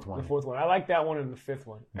the fourth one. The fourth one. I like that one and the fifth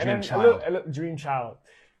one. Dream Child. Dream Child.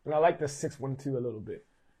 And I like the sixth one too a little bit.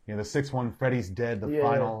 Yeah, the sixth one, Freddy's dead. The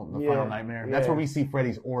final nightmare. That's where we see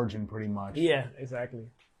Freddy's origin, pretty much. Yeah, exactly.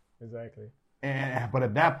 But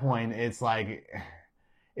at that point, it's like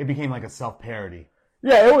it became like a self-parody.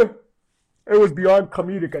 Yeah, it was beyond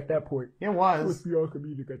comedic at that point. It was. It was beyond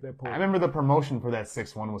comedic at that point. I remember the promotion for that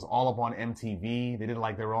sixth one was all up on MTV. They did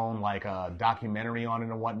like their own documentary on it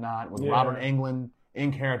and whatnot with Robert Englund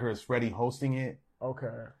in character as Freddy hosting it. Okay.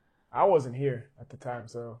 I wasn't here at the time,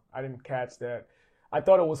 so I didn't catch that. I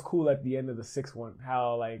thought it was cool at the end of the sixth one,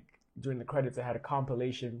 how like during the credits it had a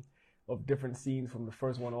compilation of different scenes from the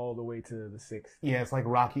first one all the way to the sixth. Yeah, it's like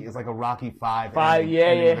Rocky. It's like a Rocky 5.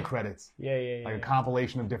 The credits. Yeah. Like a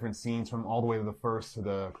compilation of different scenes from all the way to the first to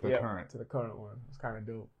the current. To the current one. It's kind of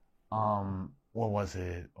dope. What was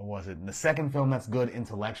it? The second film that's good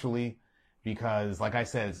intellectually, because like I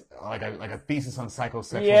said, it's like a thesis on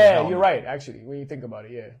psychosexual development. You're right. Actually, when you think about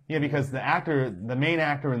it, Yeah, because the main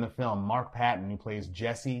actor in the film, Mark Patton, who plays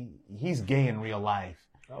Jesse, he's gay in real life.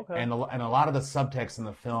 Okay. And a lot of the subtext in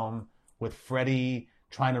the film with Freddy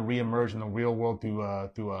trying to reemerge in the real world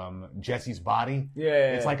through Jesse's body.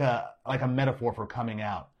 Yeah. It's like a metaphor for coming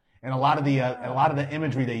out. And a lot of the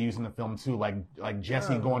imagery they use in the film too, like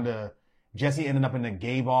Jesse ended up in a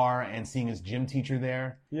gay bar and seeing his gym teacher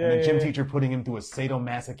there. Yeah, and the gym teacher putting him through a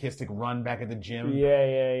sadomasochistic run back at the gym.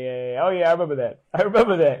 Yeah. Oh yeah, I remember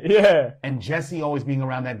that. Yeah. And Jesse always being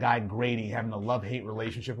around that guy Grady, having a love-hate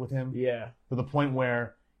relationship with him. Yeah. To the point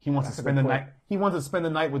where he wants to spend the night. He wants to spend the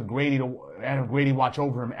night with Grady to have Grady watch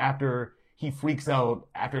over him after he freaks out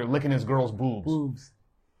after licking his girl's boobs.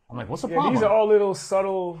 I'm like, what's the problem? These are all little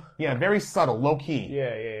subtle. Yeah, very subtle, low key.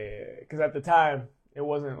 Yeah. Because at the time, it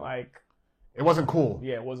wasn't like. It wasn't cool.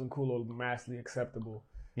 Yeah, it wasn't cool or massively acceptable.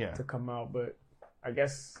 Yeah. To come out, but I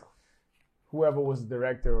guess whoever was the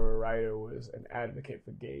director or writer was an advocate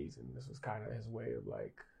for gays, and this was kind of his way of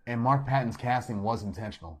like. And Mark Patton's casting was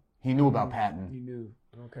intentional. He knew about Patton. He knew.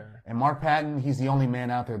 Okay. And Mark Patton, he's the only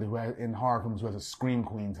man out there who has, in horror films who has a Scream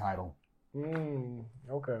Queen title.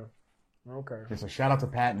 Okay. Just a shout out to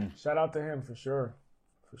Patton. Shout out to him for sure,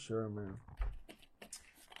 man.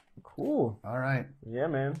 Cool. All right. Yeah,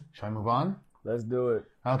 man. Shall I move on? Let's do it.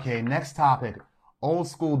 Okay, next topic. Old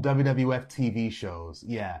school WWF TV shows.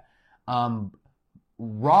 Yeah.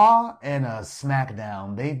 Raw and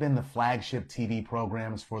SmackDown, they've been the flagship TV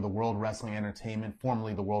programs for the World Wrestling Entertainment,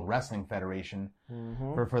 formerly the World Wrestling Federation,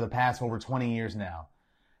 for the past over 20 years now.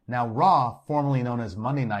 Now, Raw, formerly known as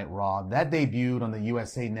Monday Night Raw, that debuted on the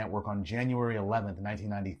USA Network on January 11th,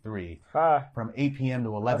 1993, from 8 p.m.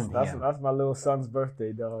 to 11 p.m. That's my little son's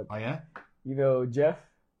birthday, dog. Oh, yeah? You know Jeff?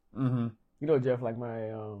 Mm-hmm. You know Jeff, like my...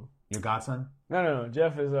 Your godson? No.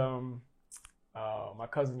 Jeff is my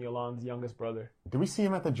cousin Yolande's youngest brother. Did we see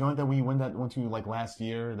him at the joint that we went to like last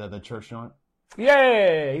year, the church joint?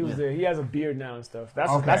 Yeah, he was there. He has a beard now and stuff.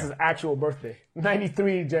 That's his actual birthday.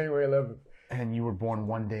 93, January 11th. And you were born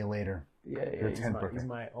one day later. Yeah. Your 10th birthday.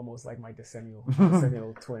 He's almost like my decennial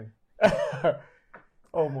twin.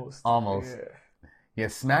 Almost. Yeah,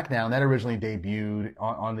 SmackDown, that originally debuted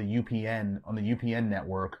on the UPN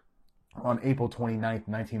network on April 29th,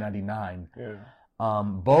 1999. Yeah.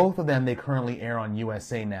 Both of them, they currently air on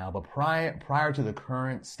USA now, but prior to the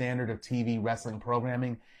current standard of TV wrestling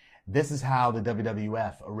programming, this is how the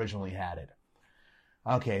WWF originally had it.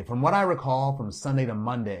 Okay, from what I recall, from Sunday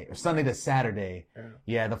to Saturday,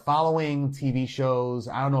 the following TV shows,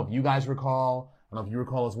 I don't know if you guys recall, I don't know if you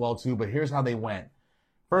recall as well too, but here's how they went.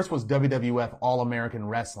 First was WWF All-American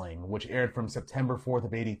Wrestling, which aired from September 4th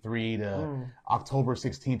of 83 to October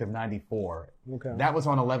 16th of 94. Okay. That was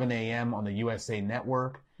on 11 a.m. on the USA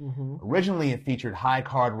Network. Originally, it featured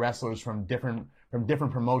high-card wrestlers from different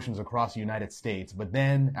promotions across the United States, but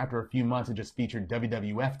then, after a few months, it just featured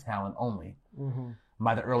WWF talent only.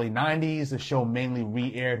 By the early 90s, the show mainly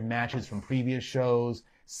re-aired matches from previous shows,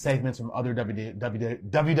 segments from other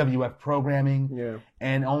WWF programming,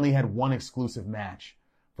 and only had one exclusive match.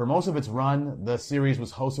 For most of its run, the series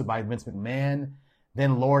was hosted by Vince McMahon.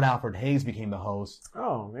 Then Lord Alfred Hayes became the host.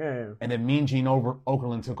 Oh, man. And then Mean Gene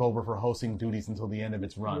Okerlund took over for hosting duties until the end of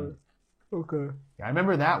its run. Okay. I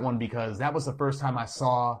remember that one because that was the first time I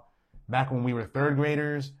saw, back when we were third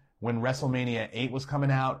graders, when WrestleMania 8 was coming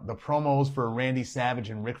out, the promos for Randy Savage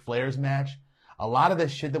and Ric Flair's match. A lot of the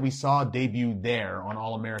shit that we saw debuted there on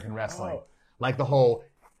All American Wrestling. Like the whole,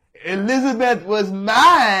 Elizabeth was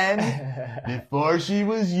mine before she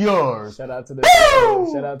was yours. Shout out to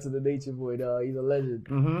the Nature Boy, dog. He's a legend.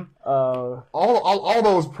 All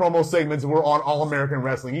those promo segments were on All American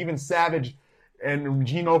Wrestling. Even Savage and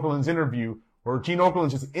Gene Okerlund's interview, where Gene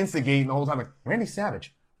Okerlund's just instigating the whole time, like, Randy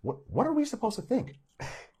Savage, what are we supposed to think?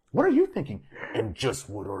 What are you thinking? And just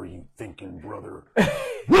what are you thinking, brother?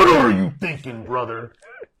 What are you thinking, brother?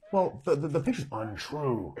 Well, the picture's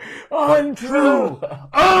untrue. Untrue!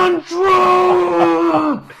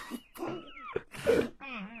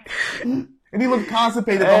 And he looked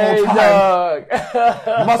constipated the whole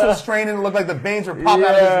time. Muscles straining, it looked like the veins were popping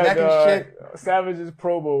out of his neck and shit. Savage's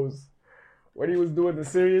promos, when he was doing the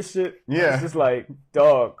serious shit, it's just like,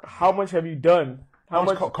 dog, how much have you done? How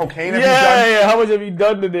much cocaine have you done? Yeah, how much have you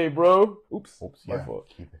done today, bro? Oops, my fault.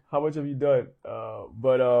 Keep it. How much have you done?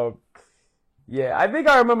 Yeah, I think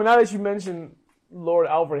I remember, now that you mentioned Lord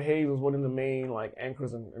Alfred Hayes was one of the main like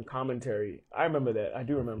anchors and commentary. I remember that. I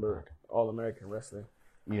do remember All American Wrestling.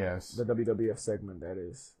 Yes. The WWF segment, that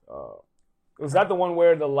is. Was that the one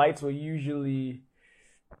where the lights were usually,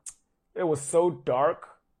 it was so dark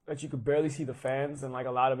that you could barely see the fans, and like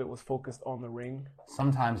a lot of it was focused on the ring.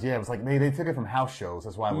 Sometimes, yeah, it was like they took it from house shows.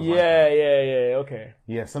 That's why it was Okay.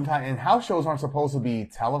 Yeah, sometimes, and house shows aren't supposed to be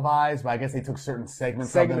televised, but I guess they took certain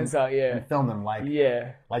segments Out, and filmed them like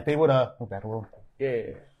they would move back a little.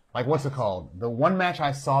 Yeah. Like what's it called? The one match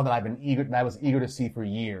I saw that I was eager to see for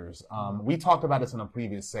years. We talked about this in a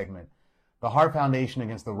previous segment. The Hart Foundation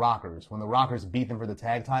against the Rockers, when the Rockers beat them for the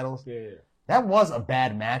tag titles. Yeah. That was a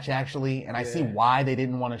bad match, actually, and I see why they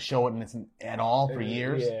didn't want to show it at all for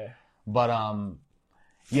years. Yeah. But,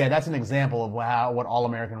 that's an example of what All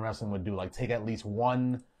American Wrestling would do. Like, take at least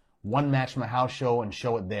one match from a house show and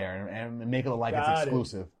show it there and make it look like it's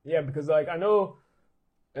exclusive. Yeah, because, like, I know,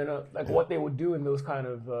 like, what they would do in those kind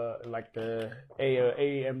of, like, the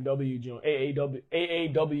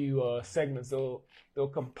AAW segments, they'll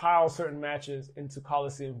compile certain matches into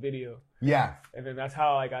Coliseum video. Yeah. And then that's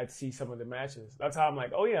how like I'd see some of the matches. That's how I'm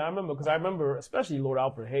like, oh yeah, I remember especially Lord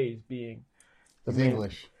Alfred Hayes being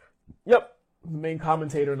English. Yep, the main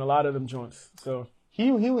commentator in a lot of them joints. So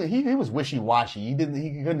he was wishy-washy. He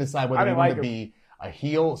couldn't decide whether he wanted to be a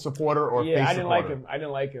heel supporter or face supporter. I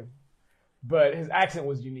didn't like him. But his accent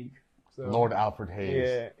was unique. So Lord Alfred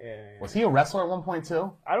Hayes. Yeah. Was he a wrestler at one point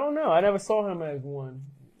too? I don't know. I never saw him as one.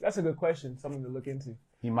 That's a good question. Something to look into.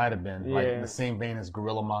 He might have been, like in the same vein as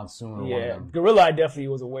Gorilla Monsoon or one of them. Gorilla, I definitely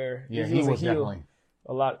was aware. Yeah, he was a heel. definitely.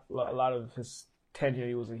 A lot of his tenure,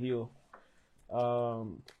 he was a heel.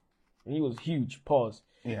 He was huge. Pause.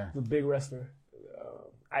 Yeah. The big wrestler.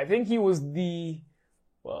 I think he was maybe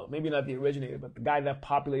not the originator, but the guy that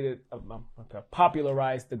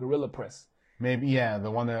popularized the Gorilla Press. Maybe, yeah,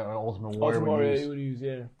 the one that Ultimate Warrior would use.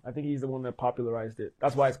 Yeah. I think he's the one that popularized it.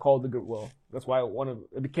 That's why it's called that's why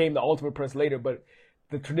it became the Ultimate Press later, but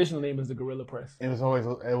the traditional name is the Gorilla Press. It was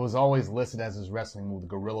always listed as his wrestling move, the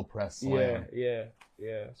Gorilla Press Slam. Yeah.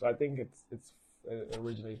 So I think it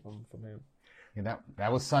originates from him. Yeah,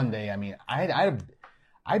 that was Sunday. I mean,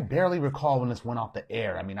 I barely recall when this went off the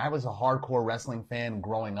air. I mean, I was a hardcore wrestling fan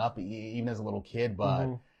growing up, even as a little kid,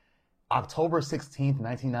 but October 16th,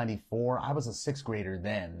 1994, I was a sixth grader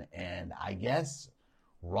then, and I guess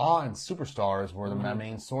Raw and Superstars were my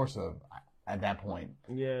main source at that point.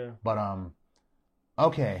 Yeah. But,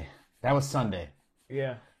 okay, that was Sunday.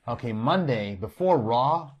 Yeah. Okay, Monday, before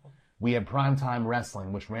Raw, we had Primetime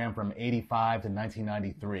Wrestling, which ran from 85 to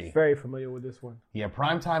 1993. Very familiar with this one. Yeah,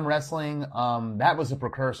 Primetime Wrestling, that was a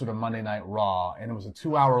precursor to Monday Night Raw, and it was a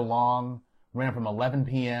 2-hour long, ran from 11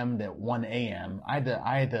 p.m. to 1 a.m. I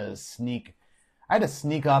had to sneak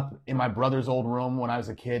up in my brother's old room when I was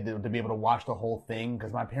a kid to be able to watch the whole thing,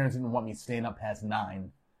 because my parents didn't want me staying up past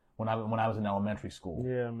 9 when I was in elementary school.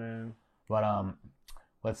 Yeah, man. But,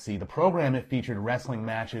 let's see. The program, it featured wrestling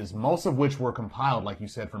matches, most of which were compiled, like you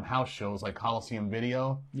said, from house shows like Coliseum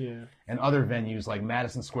Video. Yeah. And other venues like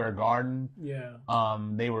Madison Square Garden. Yeah.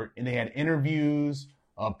 They had interviews,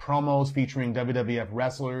 promos featuring WWF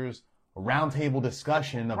wrestlers, a roundtable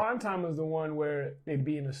discussion. Primetime was the one where they'd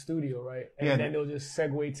be in the studio, right? And then they'll just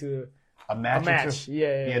segue to a match.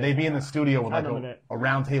 Yeah, they'd be in the studio with like a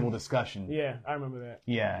roundtable discussion. Yeah, I remember that.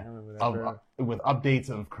 Yeah. I remember that. With updates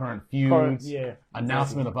of current feuds.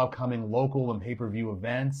 Announcement of upcoming local and pay-per-view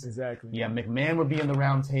events. Exactly. Yeah, McMahon would be in the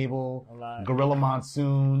roundtable. Gorilla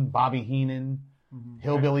Monsoon, Bobby Heenan,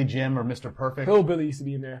 Hillbilly Jim or Mr. Perfect. Hillbilly used to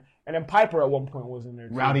be in there. And then Piper at one point was in there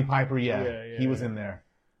too. Rowdy Piper, he was in there.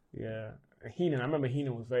 Yeah. Heenan, I remember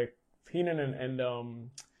Heenan was Heenan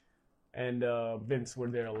and Vince were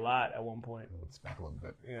there a lot at one point. Let's back a little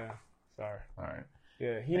bit. Yeah, sorry. All right.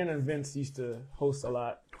 Yeah, Heenan and Vince used to host a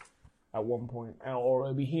lot at one point, or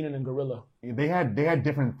it'd be Heenan and Gorilla. They had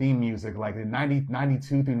different theme music, like in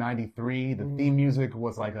 92 through 93. The theme music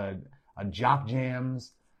was like a Jock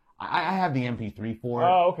Jams. I have the MP3 for it.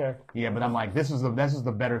 Oh, okay. Yeah, but I'm like, this is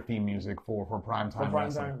the better theme music for Primetime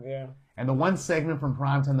Wrestling. Yeah. And the one segment from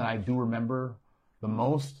Primetime that I do remember the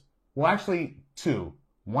most, well, actually two.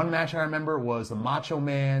 One match I remember was the Macho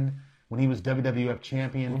Man when he was WWF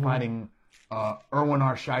champion fighting Erwin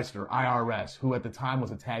R. Shyster, IRS, who at the time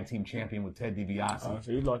was a tag team champion with Ted DiBiase.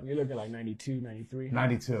 So you're looking at like 92, 93?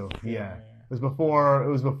 92, yeah. It was before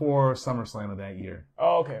SummerSlam of that year.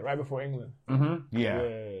 Oh, okay, right before England. Yeah.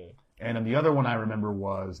 And the other one I remember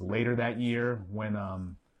was later that year when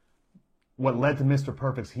what led to Mr.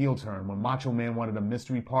 Perfect's heel turn, when Macho Man wanted a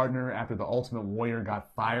mystery partner after the Ultimate Warrior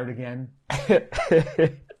got fired again.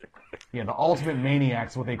 Yeah, the Ultimate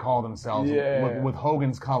Maniacs, what they call themselves, with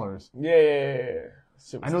Hogan's colors. Yeah.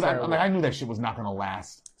 I knew that. I knew that shit was not gonna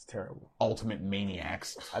last. It's terrible. Ultimate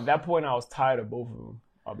Maniacs. At that point, I was tired of both of them.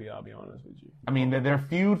 I'll be honest with you. I mean, their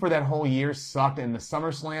feud for that whole year sucked, and the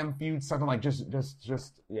SummerSlam feud sucked. Like just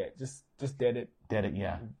dead it. Dead it,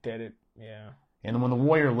 yeah. Yeah. And then when the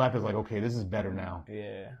Warrior left, it's like, okay, this is better now.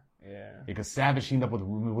 Yeah. Because Savage teamed up with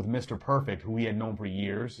Mr. Perfect, who he had known for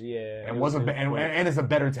years. Yeah. And and is a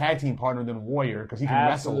better tag team partner than Warrior because he can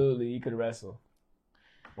wrestle. Absolutely, he could wrestle.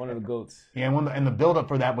 One of the GOATs. Yeah, and the build up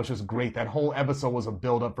for that was just great. That whole episode was a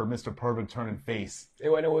build up for Mr. Perfect turning face. It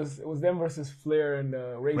was them versus Flair and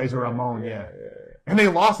Razor Ramon, yeah. And they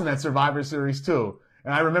lost in that Survivor Series too.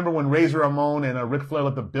 And I remember when Razor Ramon and Ric Flair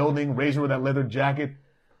left the building, Razor with that leather jacket.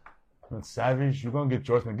 Savage, you're gonna get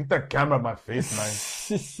George, man. Get that camera out my face,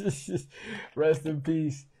 man. Rest in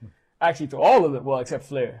peace. Actually, to all of them, well, except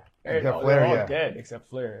Flair. Except Flair, they're all yeah. dead except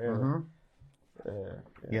Flair. Yeah. Mm-hmm.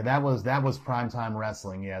 Yeah, that was primetime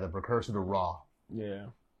wrestling. Yeah, the precursor to Raw. Yeah.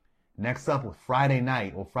 Next up with Friday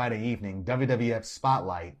evening, WWF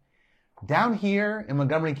Spotlight. Down here in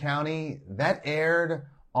Montgomery County, that aired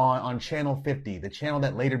on Channel 50, the channel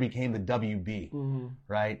that later became the WB,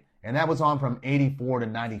 right? And that was on from 84 to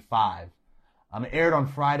 95. It aired on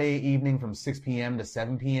Friday evening from 6 p.m. to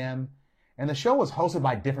 7 p.m. And the show was hosted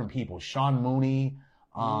by different people. Sean Mooney,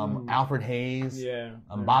 Alfred Hayes,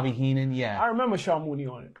 Bobby Heenan, I remember Sean Mooney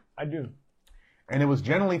on it. I do. And it was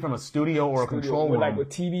generally from a studio or a control room. Like with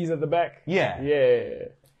TVs at the back? Yeah.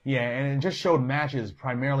 Yeah, and it just showed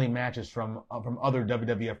primarily matches from other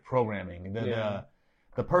WWF programming.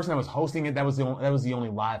 The person that was hosting it, that was the only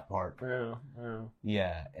live part.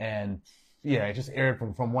 Yeah, and it just aired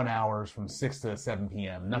from 1 hour, from 6 to 7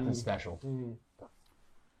 p.m. Nothing special.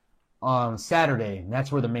 On Saturday,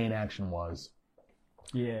 that's where the main action was.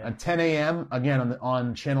 Yeah. At 10 a.m., again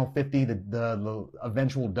on Channel 50, the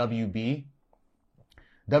eventual WB.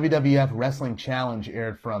 WWF Wrestling Challenge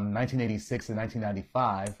aired from 1986 to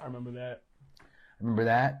 1995. I remember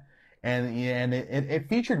that. And it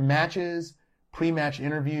featured matches, pre-match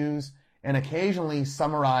interviews, and occasionally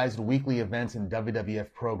summarized weekly events in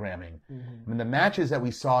WWF programming. I mean, the matches that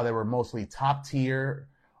we saw, they were mostly top tier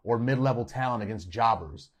or mid-level talent against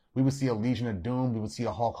jobbers. We would see a Legion of Doom. We would see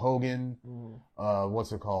a Hulk Hogan.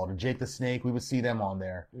 A Jake the Snake. We would see them on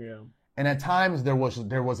there. Yeah. And at times there was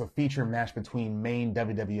a feature match between main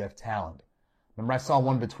WWF talent. Remember, I saw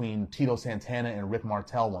one between Tito Santana and Rick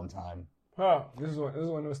Martel one time. Huh. This is when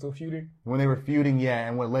they were still feuding? When they were feuding, yeah,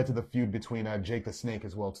 and what led to the feud between Jake the Snake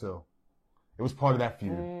as well, too. It was part of that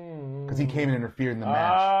feud. Because he came and interfered in the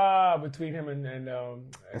match. Between him and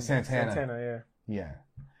Santana. Santana, Yeah.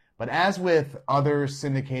 But as with other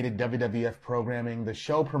syndicated WWF programming, the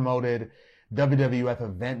show promoted WWF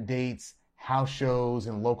event dates, house shows,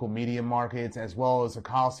 and local media markets, as well as the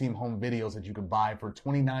Coliseum home videos that you could buy for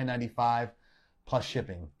 $29.95 plus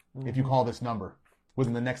shipping, if you call this number,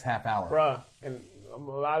 within the next half hour. Bruh, and a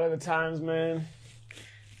lot of the times, man,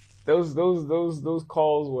 those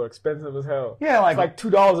calls were expensive as hell. Yeah, it's like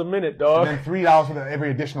 $2 a minute, dog. And then $3 for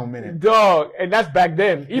every additional minute. Dog, and that's back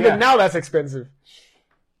then. Even now, that's expensive.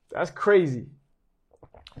 That's crazy.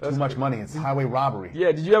 Too much money. It's highway robbery.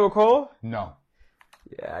 Yeah, did you ever call? No.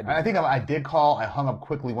 Yeah, I think I did call. I hung up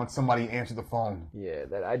quickly once somebody answered the phone. Yeah,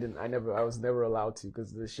 that I didn't. I was never allowed to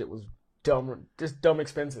because this shit was dumb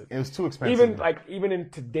expensive. It was too expensive. Even in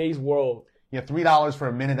today's world. Yeah, $3 for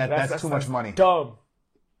a minute. That's too much money. Dumb.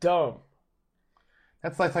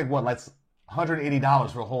 That's like what? Like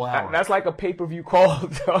 $180 for a whole hour. That's like a pay-per-view call,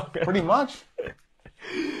 dog. Pretty much.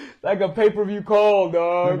 Like a pay-per-view call,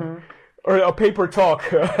 dog. Or a paper talk.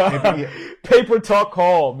 Paper talk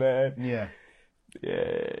call, man. Yeah.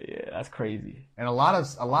 Yeah, that's crazy. And a lot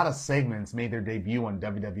of segments made their debut on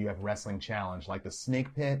WWF Wrestling Challenge, like the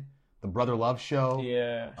Snake Pit, the Brother Love Show.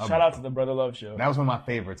 Yeah, shout out to the Brother Love Show. That was one of my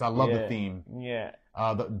favorites. I love the theme. Yeah.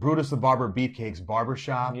 The Brutus the Barber Beefcake's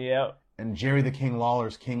Barbershop. Yeah. And Jerry the King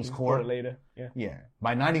Lawler's King's Court. Later. Yeah. Yeah.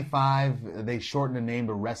 By 95, they shortened the name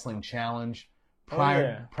to Wrestling Challenge.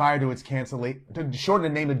 Prior to its cancellation, to shorten the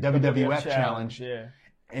name to WWF Challenge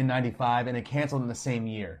in 95, and it canceled in the same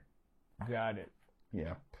year. Got it.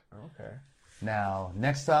 Yeah. Okay. Now,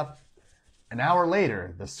 next up, an hour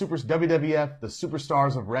later, WWF, the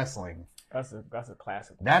Superstars of Wrestling. That's a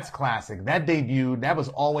classic. That's classic. That debuted. That was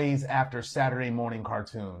always after Saturday morning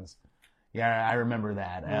cartoons. Yeah, I remember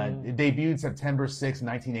that. It debuted September 6,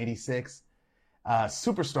 1986.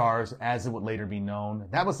 Superstars, as it would later be known,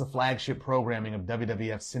 that was the flagship programming of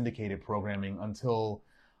WWF syndicated programming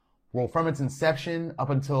from its inception up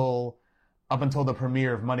until the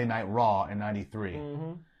premiere of Monday Night Raw in 93.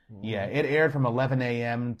 Yeah, it aired from 11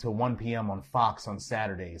 a.m. to 1 p.m. on Fox on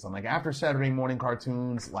Saturdays. On after Saturday morning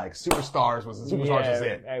cartoons, Superstars was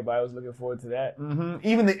it. Everybody was looking forward to that.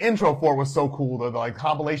 Even the intro for it was so cool. The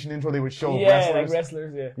compilation intro they would show of wrestlers. Like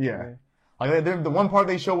wrestlers. Yeah. The one part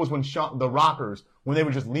they showed was when the Rockers, when they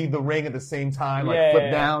would just leave the ring at the same time,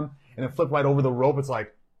 flip down, and and it flipped right over the rope. It's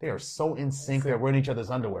like, they are so in sync. They're wearing each other's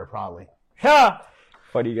underwear, probably. Ha!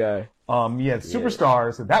 Funny guy.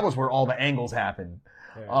 Superstars, that was where all the angles happened.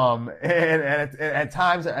 Yeah. And at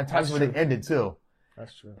times where they ended too.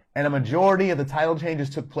 That's true. And a majority of the title changes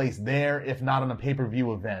took place there, if not on a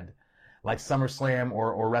pay-per-view event, like SummerSlam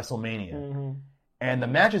or WrestleMania. Mm-hmm. And the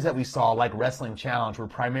matches that we saw, like Wrestling Challenge, were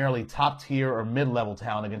primarily top-tier or mid-level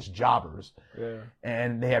talent against jobbers. Yeah.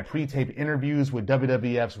 And they had pre-taped interviews with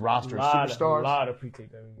WWF's roster of superstars. A lot of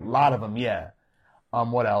pre-taped interviews. A lot of them, yeah.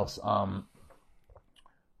 What else?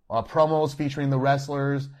 Promos featuring the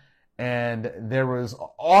wrestlers, and there was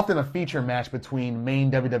often a feature match between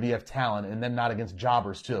main WWF talent, and then not against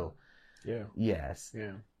jobbers, too. Yeah. Yes.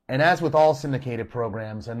 Yeah. And as with all syndicated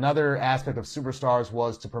programs, another aspect of Superstars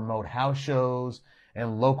was to promote house shows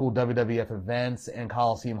and local WWF events and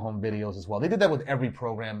Coliseum home videos as well. They did that with every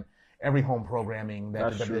program, every home programming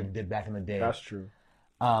that the WWF did back in the day. That's true.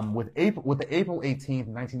 With the April 18th,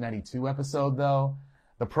 1992 episode, though,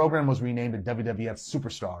 the program was renamed to WWF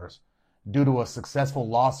Superstars due to a successful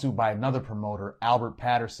lawsuit by another promoter, Albert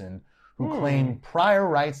Patterson, who claimed prior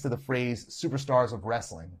rights to the phrase Superstars of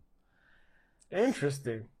Wrestling.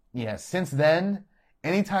 Interesting. Yeah, since then,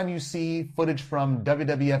 anytime you see footage from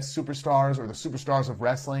WWF Superstars or the Superstars of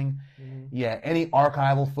Wrestling, any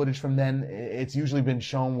archival footage from then, it's usually been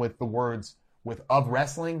shown with the words of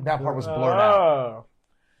wrestling. That part was blurred out.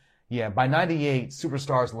 Yeah, by 98,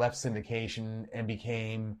 Superstars left syndication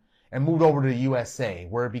and moved over to the USA,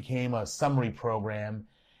 where it became a summary program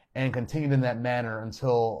and continued in that manner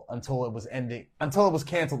until it was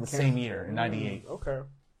canceled the same year in 98. Okay.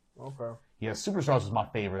 Yeah, Superstars was my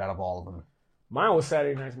favorite out of all of them. Mine was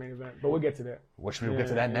Saturday Night's Main Event, but we'll get to that. We'll get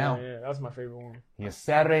to that now. Yeah, that's my favorite one. Yeah,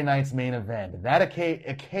 Saturday Night's Main Event. That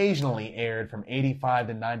occasionally aired from 85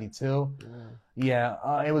 to 92.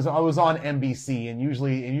 Yeah, it was on NBC, and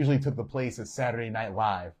it usually took the place at Saturday Night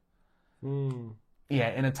Live. Yeah,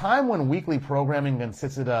 in a time when weekly programming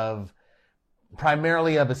consisted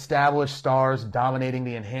primarily of established stars dominating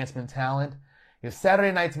the enhancement talent,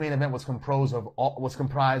 Saturday Night's Main Event was comprised of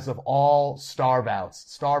all star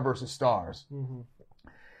bouts, star versus stars.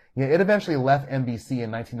 Yeah, it eventually left NBC in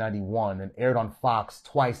 1991 and aired on Fox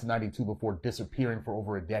twice in 92 before disappearing for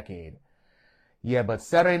over a decade. Yeah, but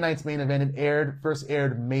Saturday Night's Main Event first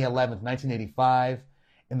aired May 11th, 1985,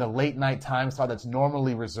 in the late night time slot that's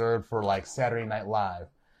normally reserved for like Saturday Night Live.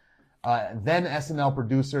 Then SNL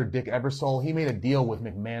producer Dick Ebersol, he made a deal with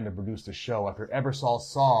McMahon to produce the show after Ebersol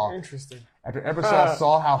saw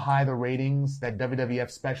how high the ratings that WWF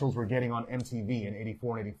specials were getting on MTV in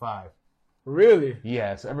 84 and 85. Really?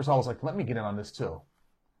 Yeah, so Ebersol was like, let me get in on this too.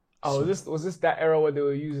 Oh, was this that era where they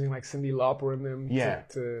were using like Cyndi Lauper and them? Yeah.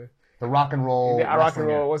 To the rock and roll. The rock and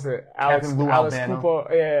roll, what's it? Alice Cooper.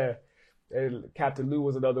 Yeah. Captain Lou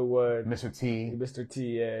was another one. Mr. T.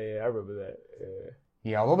 Yeah, I remember that.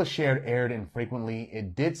 Yeah, although the show aired infrequently,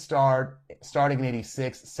 it did starting in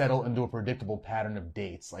 86, settle into a predictable pattern of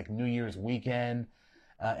dates, like New Year's weekend,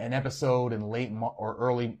 an episode in late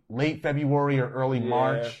February or early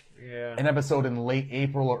March, an episode in late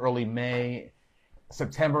April or early May,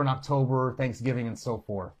 September and October, Thanksgiving, and so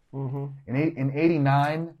forth. In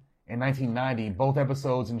 89 and 1990, both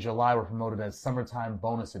episodes in July were promoted as summertime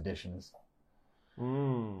bonus editions.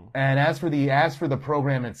 And as for the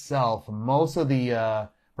program itself, for much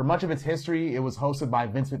of its history, it was hosted by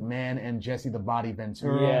Vince McMahon and Jesse the Body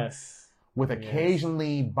Ventura. Yes. With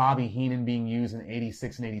occasionally Bobby Heenan being used in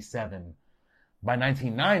 86 and 87. By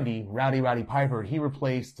 1990, Rowdy Piper, he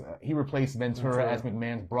replaced Ventura as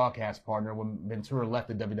McMahon's broadcast partner when Ventura left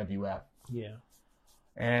the WWF. Yeah.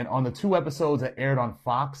 And on the two episodes that aired on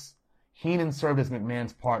Fox, Heenan served as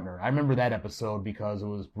McMahon's partner. I remember that episode because it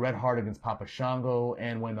was Bret Hart against Papa Shango,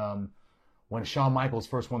 and when Shawn Michaels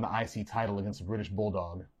first won the IC title against the British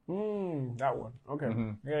Bulldog. That one. Okay.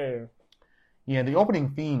 Yeah. Yeah, the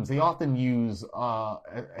opening themes, they often use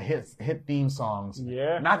hit theme songs.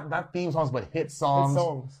 Yeah. Not theme songs, but hit songs.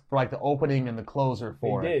 For like the opening and the closer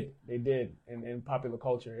for it. They did. In popular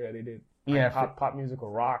culture, yeah, they did. Like pop music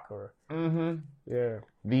or rock or... Yeah.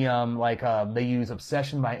 They use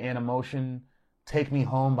Obsession by Animotion, Take Me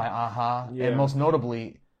Home by A-ha, and most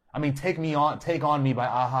notably, Take On Me by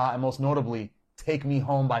A-ha, and most notably, Take Me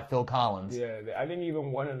Home by Phil Collins. Yeah, I think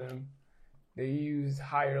even one of them, they used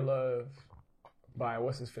Higher Love by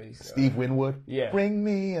what's his face? Steve Winwood. Yeah. Bring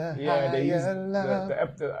me a higher love.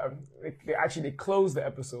 They closed the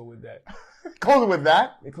episode with that. Closed it with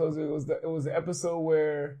that? They closed it. It was the episode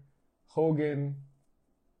where Hogan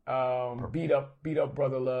beat up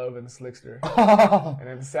Brother Love and Slickster, and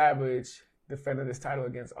then Savage defended his title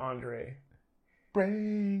against Andre.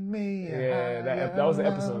 Bring me. Yeah, that was the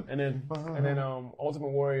episode. And then Ultimate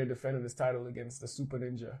Warrior defended his title against the Super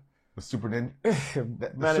Ninja. The Super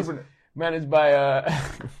Ninja. Managed by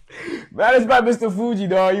Mr. Fuji,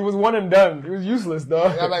 dog. He was one and done. He was useless,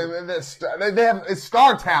 dog. It's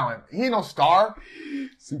star talent. He ain't no star.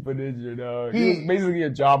 Super Ninja, dog. He was basically a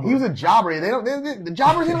jobber. He was a jobber. The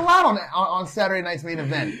jobbers ain't allowed on Saturday night's main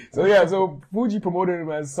event. So Fuji promoted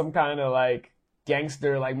him as some kind of like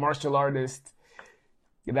gangster, like martial artist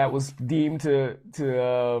that was deemed to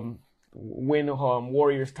win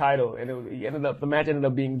Warrior's title, and the match ended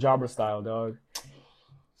up being jobber style, dog.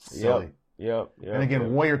 Silly. Yep. And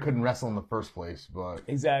again, Warrior couldn't wrestle in the first place, but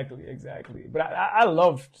exactly. But I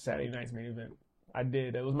loved Saturday night's main event. I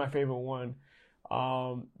did. It was my favorite one,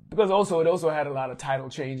 because it also had a lot of title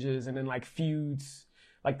changes and then like feuds,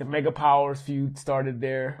 like the Mega Powers feud started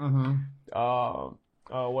there. Mm-hmm.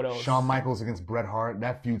 What else? Shawn Michaels against Bret Hart.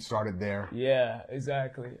 That feud started there. Yeah,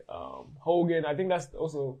 exactly. Hogan. I think that's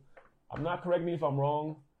also. I'm not. Correct me if I'm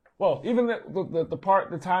wrong. Well, even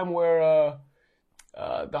the time where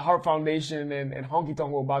the Hart Foundation and Honky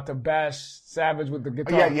Tonk were about to bash Savage with the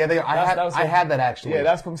guitar. I had that actually. Yeah,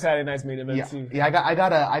 that's from Saturday night's main event too. Yeah,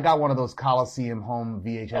 I got one of those Coliseum home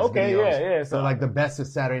VHS videos. Yeah. So like the best of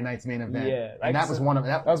Saturday night's main event. Yeah, and that was one of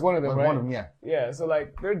them. That was one of them, right? One of them, yeah. Yeah, so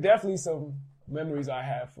like there are definitely some memories I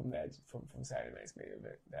have from that from Saturday night's main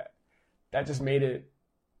event that just made it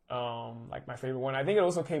like my favorite one. I think it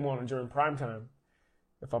also came on during primetime,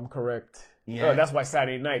 if I'm correct. Yeah, that's why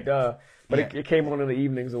Saturday night, but it came on in the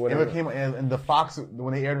evenings or whatever. It came and the Fox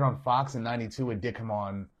when they aired it on Fox in '92, it did come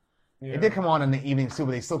on. Yeah. It did come on in the evenings too,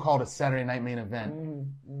 but they still called it Saturday Night Main Event.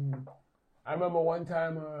 Mm-hmm. I remember one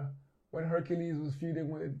time when Hercules was feuding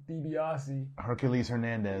with DiBiase. Hercules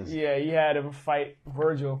Hernandez. Yeah, he had him fight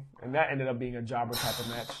Virgil, and that ended up being a jobber type of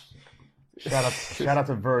match. Shout out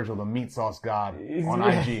to Virgil, the meat sauce god on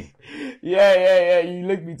IG. Yeah. He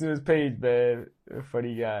linked me to his page, man.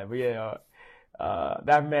 Funny guy. But yeah,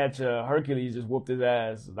 that match, Hercules just whooped his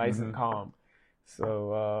ass, nice and calm.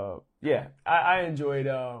 So I enjoyed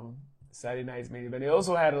Saturday night's main event. They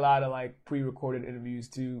also had a lot of like pre-recorded interviews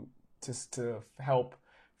too, just to help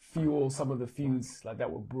fuel some of the feuds like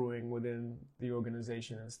that were brewing within the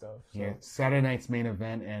organization and stuff. So. Yeah, Saturday night's main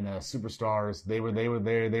event and Superstars, they were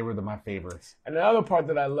there. They were my favorites. And another part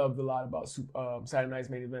that I loved a lot about Saturday night's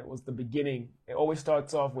main event was the beginning. It always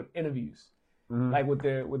starts off with interviews, like with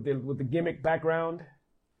the gimmick background.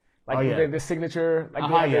 Like the signature, like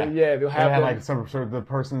they'll have like some sort of the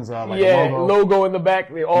person's logo in the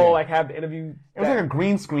back. They all like have the interview. It was like a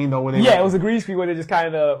green screen though. It was a green screen where they just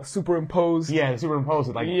kind of superimposed. Yeah, superimposed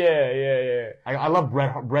it. Like I love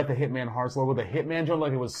Bret the Hitman Hart's logo. The Hitman joint,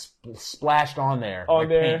 like it was splashed on there.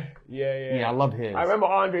 Paint. Yeah, I loved his. I remember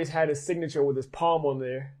Andre's had his signature with his palm on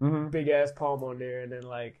there, big ass palm on there, and then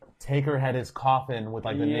like Taker had his coffin with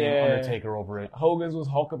like the name Undertaker over it. Hogan's was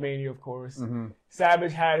Hulkamania, of course. Mm-hmm.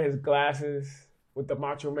 Savage had his glasses with the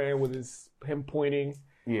Macho Man with him pointing.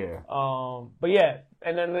 Yeah. But yeah,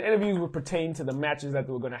 and then the interviews would pertain to the matches that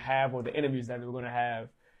they were going to have or the interviews that they were going to have.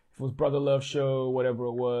 If it was Brother Love Show, whatever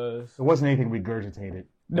it was. It wasn't anything regurgitated.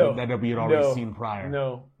 No. That we had already seen prior.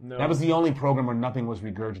 No. That was the only program where nothing was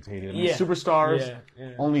regurgitated. I mean, Superstars,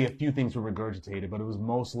 only a few things were regurgitated, but it was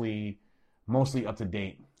mostly up to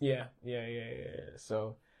date. Yeah.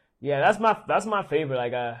 So, yeah, that's my favorite.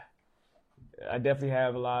 Like, I definitely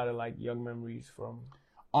have a lot of like young memories from.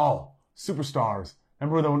 Oh, Superstars!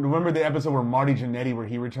 Remember the episode where Marty Jannetty where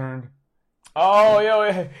he returned? Oh,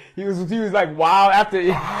 he was like wow after.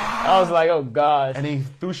 I was like, oh gosh. And he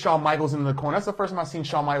threw Shawn Michaels into the corner. That's the first time I've seen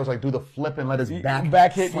Shawn Michaels like do the flip and let his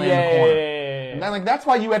back hit slam the corner. And then that's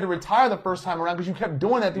why you had to retire the first time around because you kept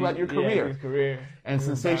doing that throughout your career. His career. And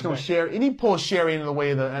Sensational Sherry, and he pulled Sherry into the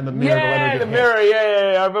way and the mirror to let her get hit. Mirror,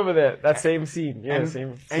 I remember that same scene. Yeah,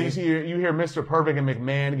 same. And you hear Mr. Perfect and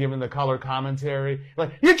McMahon giving the color commentary.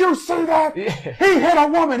 Like, did you see that? Yeah. He hit a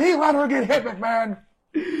woman. He let her get hit, McMahon.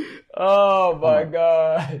 Oh my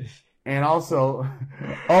gosh. And also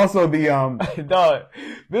the dog,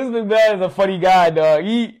 this McMahon is a funny guy, dog.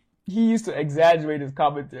 He used to exaggerate his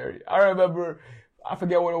commentary. I remember, I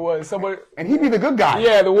forget what it was. And he'd be the good guy.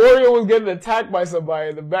 Yeah, the Warrior was getting attacked by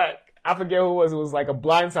somebody in the back. I forget who it was. It was like a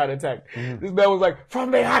blindside attack. Mm-hmm. This man was like,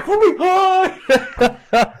 from behind.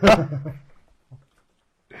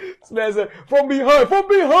 This man said, from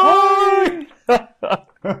behind.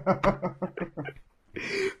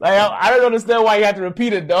 Like, I don't understand why you had to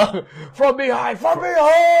repeat it, dog. From behind.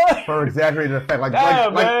 For exaggerated effect.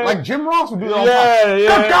 Like Jim Ross would do it all the time.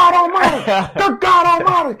 Good God Almighty! Good God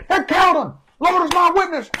Almighty! It killed him! Lord is my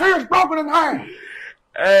witness! He is broken in half!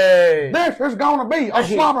 Hey! This is gonna be a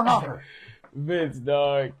slobber knocker! Vince,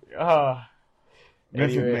 dog.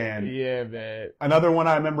 Vince Anyway, McMahon. Yeah, man. Another one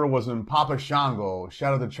I remember was when Papa Shango,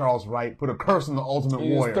 shout out to Charles Wright, put a curse on the Ultimate He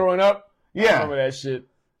was Warrior. throwing up. Yeah. I remember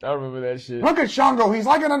that shit. Look at Shango. He's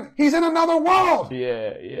like he's in another world.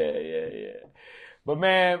 Yeah. But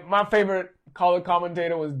man, my favorite colored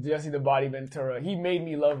commentator was Jesse the Body Ventura. He made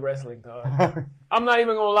me love wrestling, dog. I'm not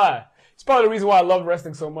even gonna lie. It's part of the reason why I love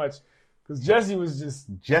wrestling so much. Because Jesse was just...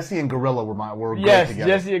 Jesse and Gorilla were great yes,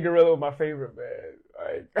 together. Jesse and Gorilla were my favorite,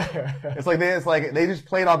 man. It's like they just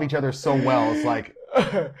played off each other so well. It's like...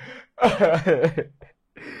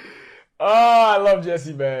 I love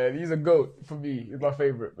Jesse, man. He's a GOAT for me. He's my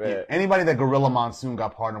favorite, man. Yeah, anybody that Gorilla Monsoon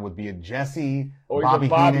got partnered with, be it Jesse, Bobby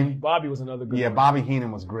Heenan. Bobby was another good one. Yeah, Bobby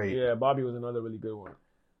Heenan was great. Yeah, Bobby was another really good one.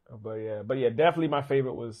 But yeah, definitely my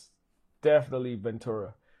favorite was definitely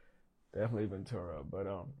Ventura. Definitely Ventura. But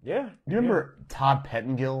yeah. Do you remember Todd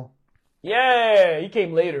Pettengill? Yeah, he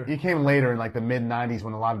came later. He came later in like the mid-90s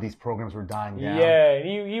when a lot of these programs were dying down. Yeah,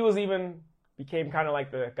 and he was became kind of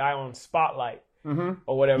like the guy on Spotlight. Mm-hmm.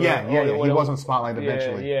 Or whatever. Yeah. He was on Spotlight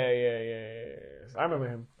eventually. Yeah. I remember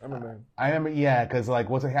him. Because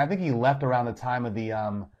I think he left around the time of the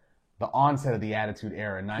onset of the Attitude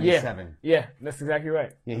Era, 97. Yeah, that's exactly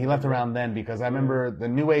right. Yeah, he left around then because I remember the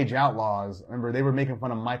New Age Outlaws, they were making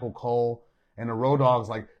fun of Michael Cole and the Road Dogs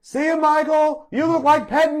like, see you, Michael? You look like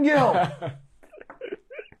Pettengill.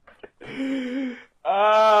 These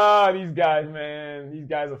guys, man. These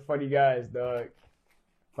guys are funny guys, dog.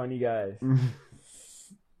 Funny guys.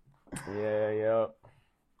 Yeah.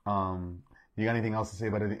 You got anything else to say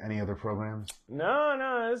about any other programs?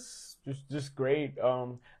 No, it's just great. A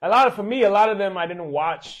lot of them I didn't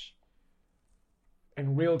watch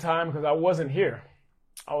in real time because I wasn't here.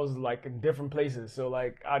 I was like in different places, so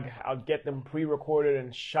like I'd get them pre-recorded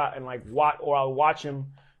and shot and like I'll watch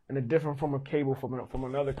them in a different form of cable from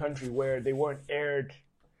another country where they weren't aired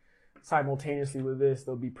simultaneously with this.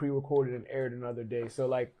 They'll be pre-recorded and aired another day. So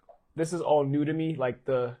like this is all new to me, like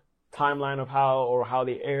the timeline of how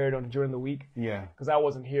they aired during the week. Yeah. Because I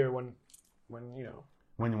wasn't here when you know.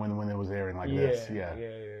 When it was airing like this. Yeah.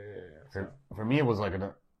 For me, it was like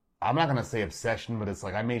I'm not gonna say obsession, but it's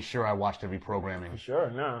like I made sure I watched every programming. For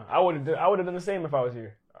sure, no. I would have done the same if I was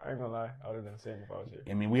here. I ain't gonna lie. I would have done the same if I was here.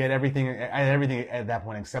 I mean, I had everything at that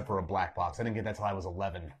point except for a black box. I didn't get that till I was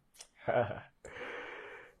 11.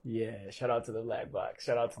 Yeah, shout out to the black box.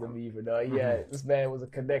 Shout out to the Beaver, dog. Yeah, this man was a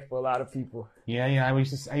connect for a lot of people. Yeah. I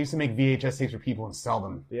used to make VHS tapes for people and sell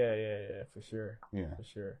them. Yeah, for sure. Yeah. For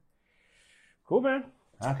sure. Cool, man.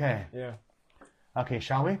 Okay. Yeah. Okay,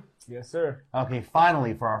 shall we? Yes, sir. Okay,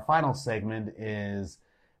 finally, for our final segment is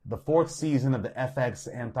the 4th season of the FX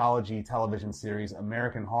anthology television series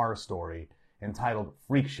American Horror Story, entitled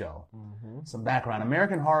Freak Show. Mm-hmm. Some background.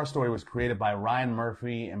 American Horror Story was created by Ryan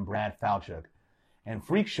Murphy and Brad Falchuk. And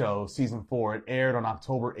Freak Show, Season 4, it aired on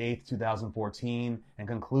October 8th, 2014, and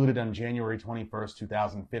concluded on January 21st,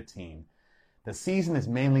 2015. The season is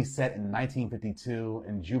mainly set in 1952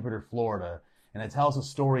 in Jupiter, Florida, and it tells the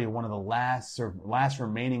story of one of the last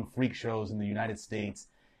remaining freak shows in the United States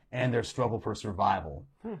and their struggle for survival.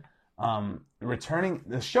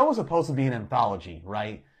 The show was supposed to be an anthology,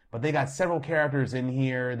 right? But they got several characters in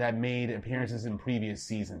here that made appearances in previous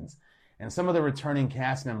seasons. And some of the returning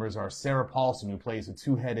cast members are Sarah Paulson, who plays the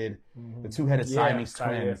two-headed Siamese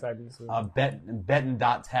twin, Bet and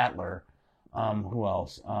Dot Tatler. Who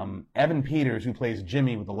else? Evan Peters, who plays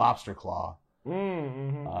Jimmy with the lobster claw.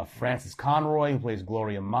 Frances Conroy, who plays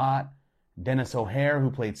Gloria Mott. Dennis O'Hare,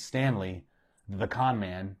 who played Stanley, the con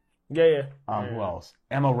man. Yeah. Who else?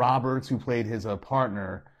 Emma Roberts, who played his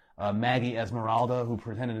partner, Maggie Esmeralda, who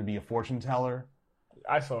pretended to be a fortune teller.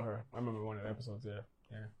 I saw her. I remember one of the episodes, yeah.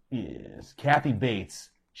 Yes. Kathy Bates.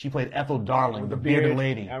 She played Ethel Darling, the bearded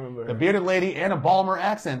lady. I remember her. The bearded lady and a Baltimore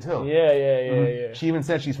accent, too. Yeah. She even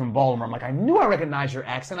said she's from Baltimore. I'm like, I knew I recognized your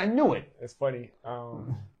accent. I knew it. It's funny.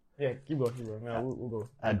 Yeah, keep going. No, we'll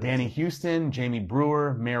go. Danny Houston, Jamie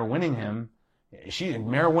Brewer, Mare Winningham.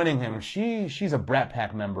 She's a Brat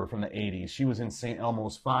Pack member from the 80s. She was in St.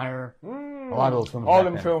 Elmo's Fire. A lot of those films. All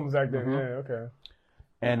them films back then. Yeah, okay.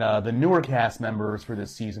 And the newer cast members for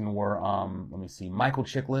this season were, Michael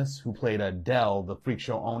Chiklis, who played Dell, the freak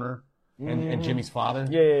show owner, and Jimmy's father.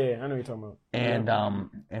 Yeah. I know what you're talking about.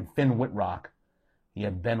 And Finn Whitrock.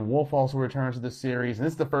 Ben Wolf also returns to the series, and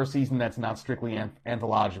this is the first season that's not strictly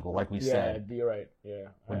anthological, like we said. Yeah, you're right. Yeah,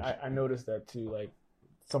 I noticed that too. Like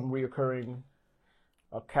some reoccurring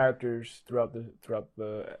characters throughout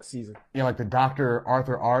the season. Yeah, like the Dr.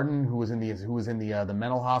 Arthur Arden, who was in the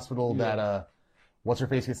mental hospital that what's her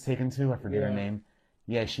face gets taken to. I forget her name.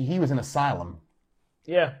 Yeah, he was in Asylum.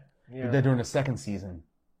 Yeah. During the second season.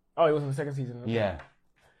 Oh, it was in the second season. Okay. Yeah.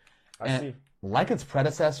 I see. Like its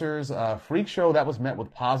predecessors, Freak Show, that was met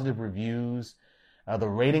with positive reviews. The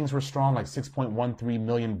ratings were strong, like 6.13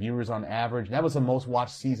 million viewers on average. That was the most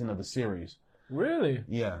watched season of the series. Really?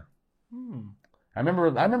 Yeah. I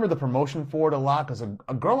remember the promotion for it a lot because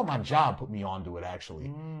a girl at my job put me onto it actually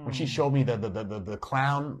when she showed me the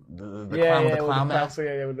clown clown with the clown mask.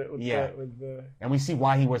 And we see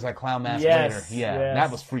why he wears that clown mask later. Yeah,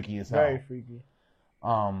 that was freaky as hell. Very freaky.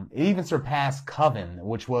 It even surpassed Coven,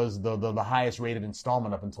 which was the highest rated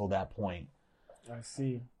installment up until that point. I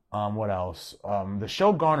see. What else? The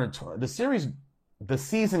show garnered the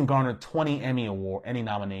season garnered 20 Emmy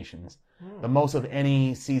nominations, the most of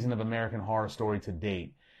any season of American Horror Story to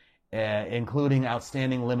date, including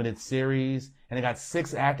Outstanding Limited Series, and it got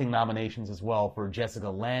 6 acting nominations as well for Jessica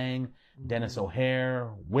Lange, Dennis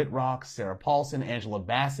O'Hare, Whitrock, Sarah Paulson, Angela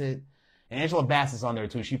Bassett. And Angela Bassett's on there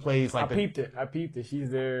too. She plays like I peeped it. She's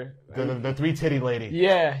there. The 3-titty lady.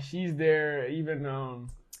 Yeah, she's there. Even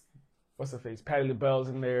what's her face? Patti LaBelle's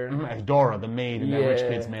in there. As Dora, the maid in that rich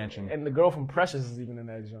kid's mansion. And the girl from Precious is even in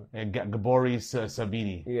that joint. And Gabori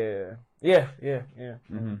Sabiti. Yeah.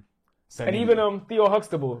 Mm-hmm. And even Theo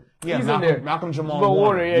Huxtable. Yeah, he's in there. Malcolm Jamal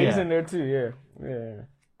Warner. Yeah, he's in there too. Yeah.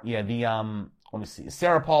 The let me see.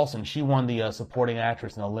 Sarah Paulson. She won the supporting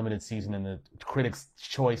actress in a limited season in the Critics'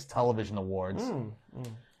 Choice Television Awards.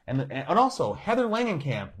 And also Heather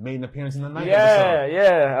Langenkamp made an appearance in the 9th episode.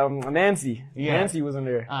 Yeah. Nancy. Yeah. Nancy was in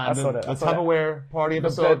there. I saw that. The Tupperware party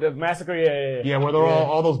episode. The massacre. Yeah. Yeah, where they're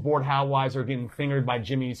all those bored housewives are getting fingered by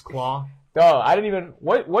Jimmy's claw. Dog, I didn't even.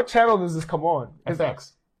 What channel does this come on?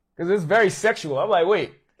 FX. Because it's very sexual. I'm like,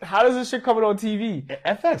 wait, how does this shit coming on TV?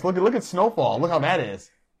 FX. Look at Snowfall. Look how that is.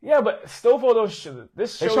 Yeah, but Snowfall don't show.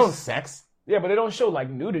 This shows. It shows sex. Yeah, but they don't show like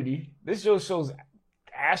nudity. This shows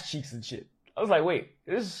ass cheeks and shit. I was like, wait,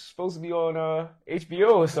 this is supposed to be on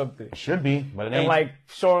HBO or something. It should be, but it ain't. And like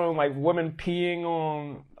showing like women peeing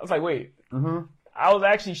on. I was like, wait. I was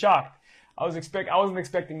actually shocked. I wasn't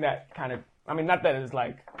expecting that kind of. I mean, not that it's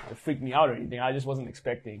like it freaked me out or anything. I just wasn't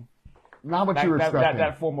expecting. Not what you were expecting.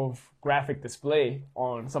 That form of graphic display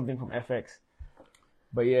on something from FX.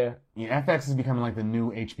 But yeah. Yeah, FX is becoming like the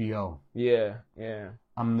new HBO. Yeah.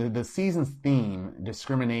 The season's theme,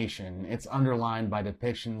 discrimination, it's underlined by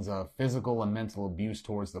depictions of physical and mental abuse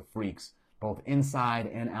towards the freaks, both inside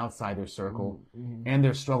and outside their circle, and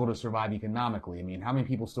their struggle to survive economically. I mean, how many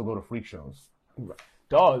people still go to freak shows?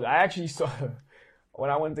 Dog, I actually saw, when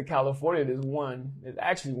I went to California, there's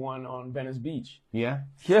actually one on Venice Beach. Yeah?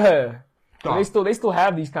 Yeah. They still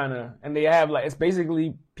have these kind of, and they have like, it's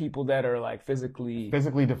basically people that are like physically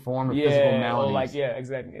deformed or physical maladies.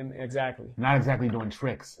 Exactly. Not exactly doing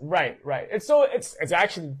tricks. Right. It's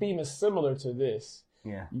actually, the theme is similar to this.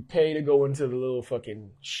 Yeah. You pay to go into the little fucking,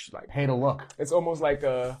 like. Pay to look. It's almost like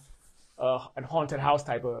a haunted house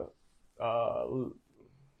type of,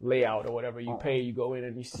 layout or whatever. You pay, you go in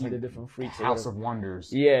and you see the different freaks. House of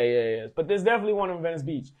Wonders. Yeah. But there's definitely one in Venice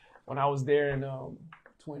Beach. When I was there in,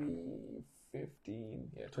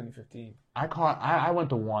 2015. I went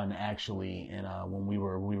to one actually in when we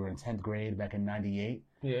were in 10th grade back in 98.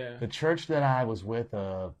 Yeah. The church that I was with,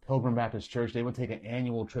 Pilgrim Baptist Church, they would take an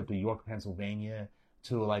annual trip to York, Pennsylvania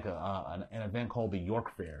to like an event called the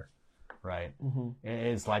York Fair, right?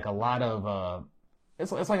 It's like a lot of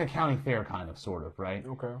it's like a county fair kind of sort of, right?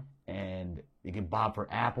 Okay. And you get bob for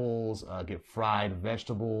apples, get fried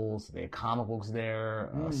vegetables, they have comic books there,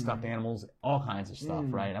 stuffed animals, all kinds of stuff,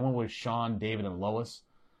 right? I went with Sean, David, and Lois.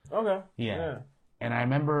 Okay. Yeah. And I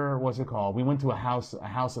remember, what's it called? We went to a house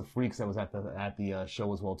of freaks that was at the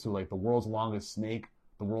show as well too, like the world's longest snake,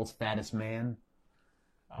 the world's fattest man.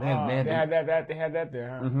 They had that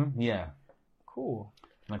there, huh? Yeah. Cool.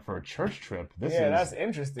 Like for a church trip, that's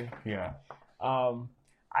interesting. Yeah.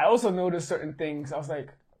 I also noticed certain things. I was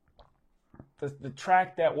like, the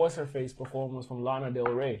track that What's-Her-Face performed was from Lana Del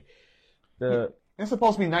Rey. It's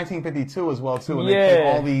supposed to be 1952 as well too, and they take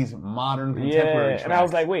all these modern contemporary tracks. And I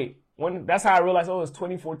was like, wait, that's how I realized, it was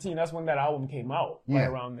 2014. That's when that album came out, right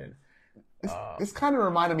around then. This kind of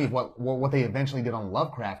reminded me of what they eventually did on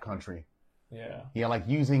Lovecraft Country. Yeah. Yeah, like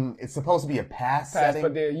it's supposed to be a past setting.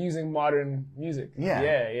 But they're using modern music. Yeah.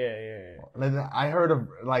 Yeah. I heard of,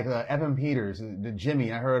 like, Evan Peters, the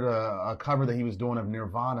Jimmy, I heard a cover that he was doing of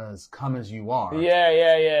Nirvana's Come As You Are. Yeah,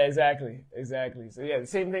 exactly. So, yeah, the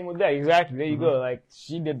same thing with that. Exactly. There you go. Like,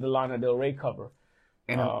 she did the Lana Del Rey cover.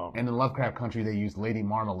 And in Lovecraft Country, they used Lady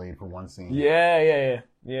Marmalade for one scene. Yeah.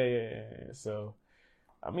 So,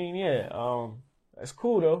 I mean, it's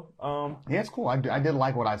cool though. Yeah, it's cool. I did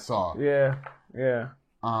like what I saw. Yeah.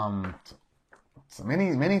 So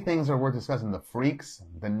many things are worth discussing. The freaks,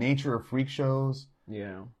 the nature of freak shows,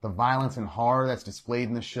 Yeah. The violence and horror that's displayed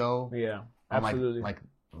in the show. Yeah. And Absolutely. like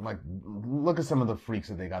look at some of the freaks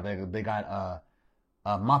that they got. They got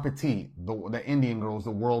Ma Petite, the Indian girl, is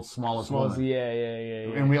the world's smallest woman. Yeah.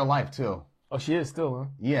 In real life too. Oh, she is still, huh?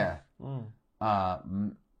 Yeah.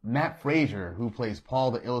 Matt Frazier, who plays Paul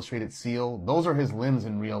the Illustrated Seal, those are his limbs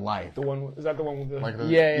in real life. The one is that the one with the Like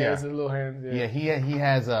it's the little hands. Yeah, he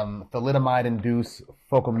has thalidomide-induced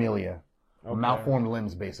phocomelia, malformed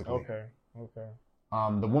limbs basically. Okay.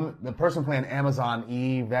 The person playing Amazon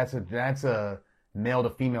Eve, that's a male to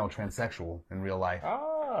female transsexual in real life.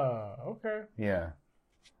 Ah, okay. Yeah.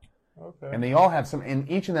 Okay. And they all have and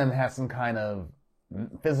each of them has some kind of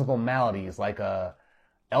physical maladies, like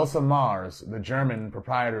Elsa Mars, the German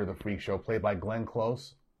proprietor of the freak show, played by Glenn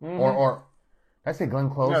Close. Or did I say Glenn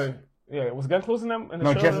Close? No, yeah, was Glenn Close in the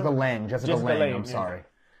No, show? Jessica Lange. Jessica Lange, I'm yeah. sorry.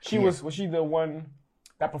 Was she the one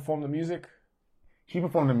that performed the music? She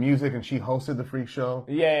performed the music and she hosted the freak show.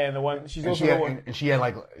 Yeah, and the one she's also the one. And she had no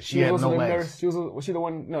legs. Nurse. Was she the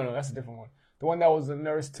one? No, that's a different one. The one that was the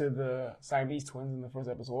nurse to the Siamese twins in the first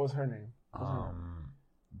episode. What was her name?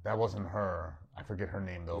 That wasn't her. I forget her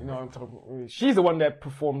name though. No, I'm talking. She's the one that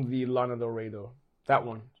performed the Lana Del Rey though. That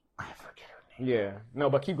one. I forget her name. Yeah. No,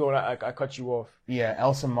 but keep going. I cut you off. Yeah,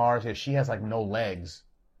 Elsa Mars. Yeah, she has no legs.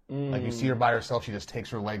 Like you see her by herself, she just takes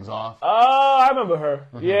her legs off. Oh, I remember her.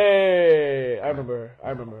 Yeah, I remember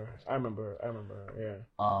her. Yeah.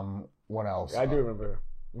 What else? I do remember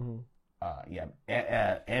her.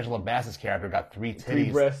 Angela Bassett's character got 3 titties,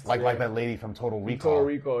 3 breasts, like that lady from Total Recall. Total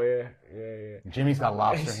Recall, yeah. Jimmy's got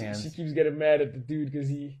lobster hands. She keeps getting mad at the dude because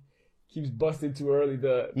he keeps busting too early.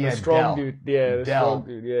 The Del. strong dude, the strong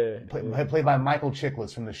dude, yeah. Played by Michael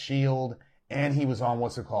Chiklis from The Shield, and he was on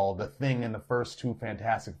The Thing in the first 2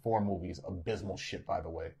 Fantastic Four movies. Abysmal shit, by the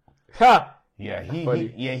way. Ha! Yeah,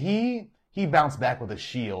 he bounced back with The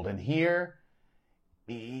Shield, and here.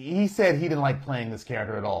 He said he didn't like playing this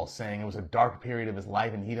character at all, saying it was a dark period of his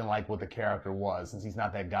life and he didn't like what the character was since he's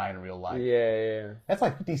not that guy in real life. Yeah. That's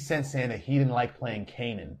like 50 Cent saying that he didn't like playing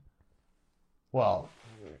Kanan. Well,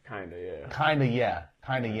 Kinda, yeah. Kinda,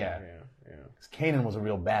 yeah. Because Kanan was a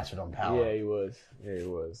real bastard on Power. Yeah, he was. There's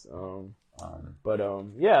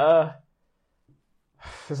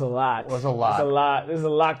a lot. There's a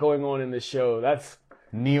lot going on in this show. That's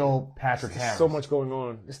Neil Patrick Harris. So much going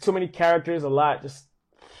on. There's too many characters, a lot. Just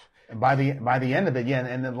and by the end of it, yeah,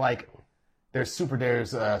 and then there's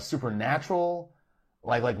Supernatural,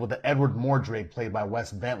 like with the Edward Mordrake played by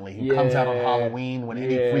Wes Bentley, who comes out on Halloween when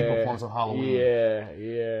any freak performs on Halloween.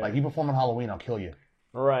 Yeah. Like you perform on Halloween, I'll kill you.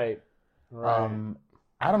 Right.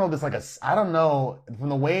 I don't know if this I don't know from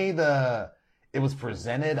the way it was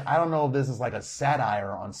presented. I don't know if this is like a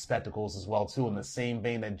satire on spectacles as well too, in the same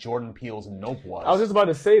vein that Jordan Peele's Nope was. I was just about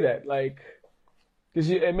to say that, like, because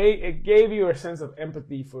it gave you a sense of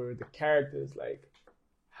empathy for the characters, like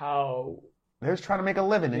how they're just trying to make a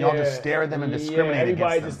living, and y'all just stare at them and discriminate against them.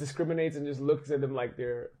 Everybody just discriminates and just looks at them like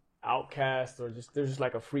they're outcasts or they're just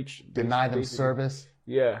like a freak. Deny them service.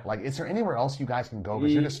 Yeah. Like, is there anywhere else you guys can go?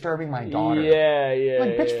 Because you're disturbing my daughter. Yeah.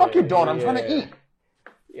 Like, bitch, fuck your daughter. I'm trying to eat.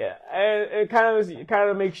 Yeah, and it kind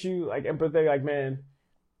of makes you like empathetic. Like, man,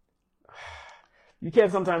 you can't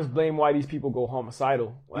sometimes blame why these people go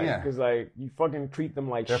homicidal. Like, because like you fucking treat them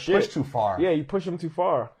like they're shit. pushed too far. Yeah, you push them too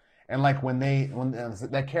far. And like when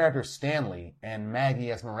that character Stanley and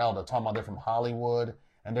Maggie Esmeralda talking about they're from Hollywood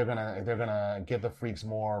and they're gonna give the freaks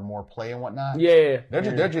more play and whatnot. Yeah,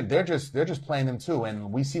 they're just playing them too,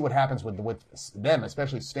 and we see what happens with them,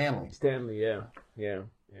 especially Stanley. Yeah.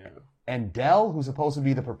 And Del, who's supposed to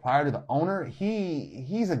be the proprietor, the owner,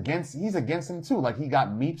 he's against him too. Like he got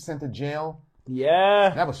Meep sent to jail. Yeah,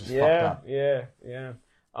 that was just fucked up. Yeah.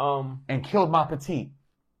 And killed Ma Petite.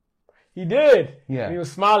 He did. Yeah. And he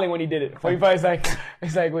was smiling when he did it. 45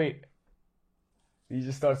 it's like, wait. He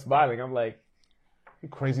just starts smiling. I'm like, you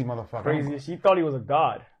crazy motherfucker. Crazy. She thought he was a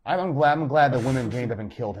god. I'm glad that women gained up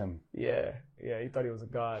and killed him. Yeah, he thought he was a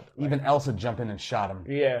god. Even Elsa jumped in and shot him.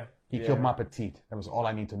 Yeah. He killed Ma Petite. That was all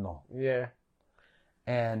I need to know. Yeah.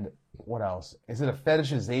 And what else? Is it a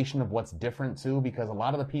fetishization of what's different too? Because a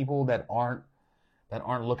lot of the people that aren't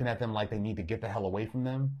looking at them like they need to get the hell away from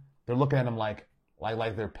them, they're looking at them like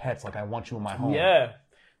they're pets. Like, I want you in my home. Yeah.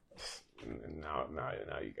 Now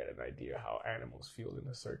you get an idea how animals feel in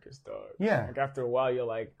the circus, dog. Yeah. Like after a while, you're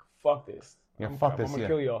like, fuck this. I'm gonna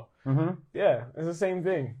kill y'all. Mm-hmm. Yeah, it's the same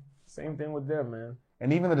thing. Same thing with them, man.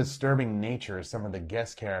 And even the disturbing nature of some of the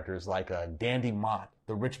guest characters, like Dandy Mott,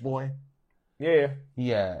 the rich boy. Yeah.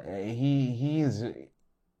 Yeah, he's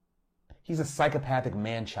a psychopathic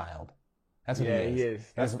man-child. That's what he is. He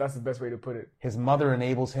is. That's the best way to put it. His mother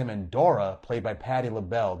enables him, and Dora, played by Patti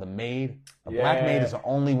LaBelle, the maid, the black maid, is the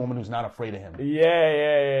only woman who's not afraid of him.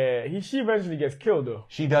 She eventually gets killed, though.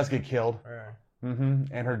 She does get killed. And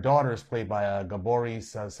her daughter is played by Gabori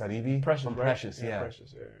Sarivi. Precious, from right? Precious,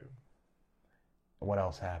 Precious, What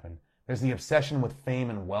else happened? There's the obsession with fame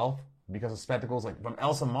and wealth because of spectacles, like from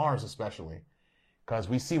Elsa Mars especially. Because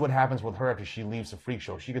we see what happens with her after she leaves the freak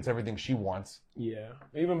show. She gets everything she wants. Yeah.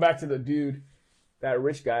 Even back to the dude, that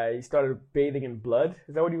rich guy, he started bathing in blood.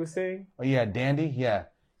 Is that what he was saying? Oh, yeah, Dandy, yeah.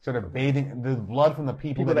 Started bathing the blood from the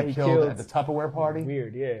people that he killed at the Tupperware party.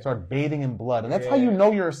 Weird, yeah. Started bathing in blood. And that's how you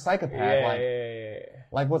know you're a psychopath. Yeah.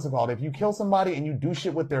 Like, what's it called? If you kill somebody and you do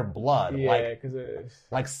shit with their blood. Yeah, because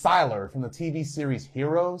like Siler from the TV series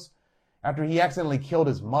Heroes. After he accidentally killed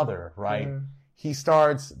his mother, right?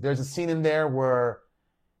 There's a scene in there where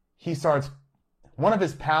one of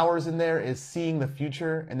his powers in there is seeing the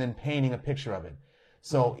future and then painting a picture of it.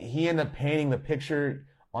 So he ended up painting the picture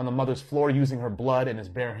on the mother's floor using her blood in his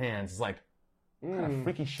bare hands. It's like, what kind of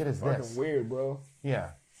freaky shit is this? Fucking weird, bro.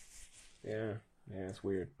 Yeah. Yeah, it's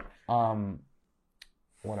weird.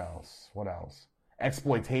 What else?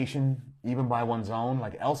 Exploitation, even by one's own.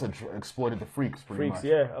 Like Elsa exploited the freaks pretty much.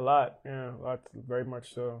 Yeah, a lot. Yeah, a lot, very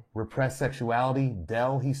much so. Repressed sexuality.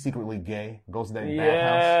 Del, he's secretly gay. Goes to that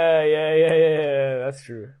bathhouse. Yeah. That's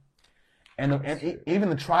true. And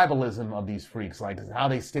even the tribalism of these freaks, like how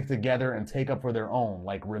they stick together and take up for their own,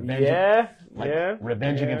 like revenge.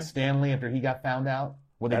 Revenge against Stanley after he got found out.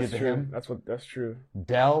 What they did to him. That's true.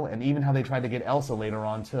 Del, and even how they tried to get Elsa later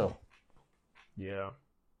on too. Yeah.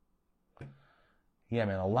 Yeah,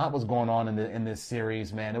 man, a lot was going on in this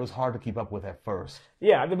series, man. It was hard to keep up with at first.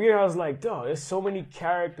 Yeah, at the beginning I was like, "Duh, there's so many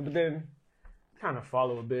characters," but then kind of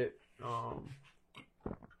follow a bit.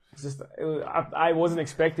 It's just I wasn't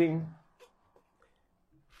expecting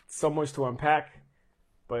so much to unpack,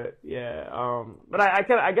 but yeah. But I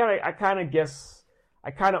kind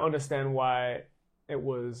of understand why it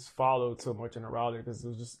was followed so much in Heraldic, because there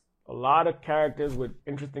was just a lot of characters with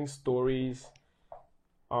interesting stories.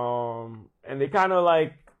 And they kind of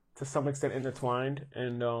like to some extent intertwined,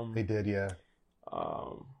 and they did, yeah.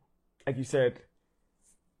 Like you said,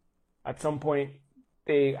 at some point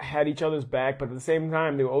they had each other's back, but at the same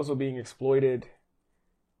time they were also being exploited.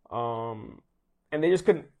 And they just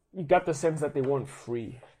couldn't. You got the sense that they weren't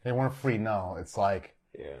free. They weren't free. No, it's like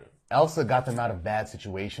Elsa got them out of bad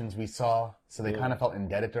situations. We saw, so they kind of felt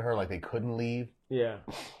indebted to her, like they couldn't leave. Yeah,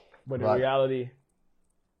 but in reality,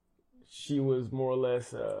 she was more or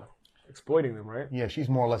less exploiting them, right? Yeah, she's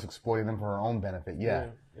more or less exploiting them for her own benefit. Yeah.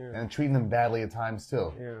 And treating them badly at times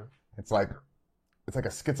too. Yeah, it's like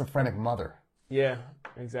a schizophrenic mother. Yeah,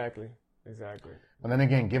 exactly. And then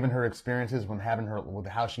again, given her experiences with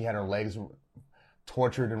how she had her legs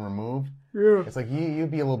tortured and removed, it's like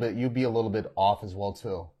you'd be a little bit off as well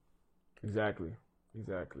too. Exactly.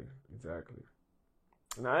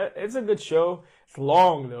 Now, it's a good show. It's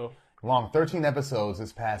long though. Long, 13 episodes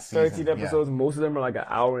this past season. 13 episodes, most of them are like an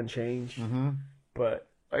hour and change. But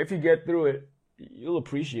if you get through it, you'll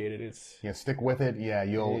appreciate it. Stick with it. Yeah,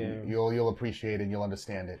 you'll appreciate it. You'll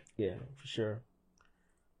understand it. Yeah, for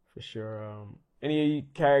sure. Any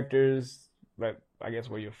characters that I guess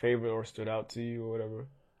were your favorite or stood out to you or whatever?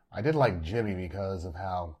 I did like Jimmy because of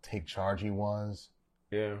how take charge he was.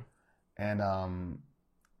 Yeah. And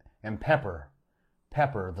Pepper,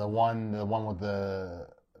 the one with the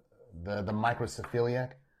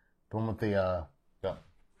microcephaliac, the one with the.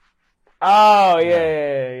 Oh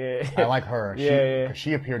yeah. I like her.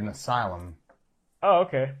 She appeared in Asylum. Oh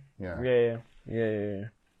okay. Yeah.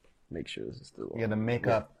 Make sure this is still on. Yeah, the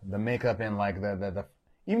makeup and like the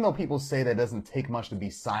even though people say that it doesn't take much to be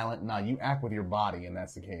silent, you act with your body, and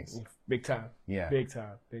that's the case. Big time. Yeah. Big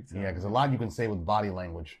time. Yeah, because a lot you can say with body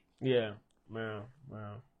language. Yeah. Wow.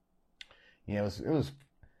 Yeah,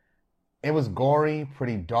 it was gory,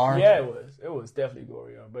 pretty dark. Yeah, it was definitely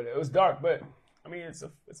gory, but it was dark. But I mean, it's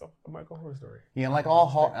a Michael horror story. Yeah, and like a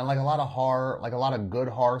lot of horror, like a lot of good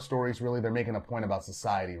horror stories. Really, they're making a point about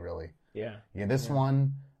society. Really. Yeah. Yeah, this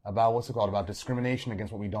one about about discrimination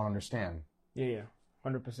against what we don't understand. Yeah,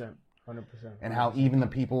 100%. And how even the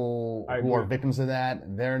people who are victims of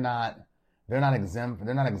that, they're not exempt.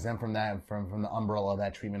 They're not exempt from that from the umbrella of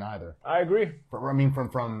that treatment either. I agree.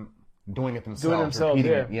 From doing it themselves.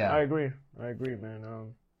 Yeah. I agree,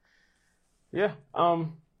 man.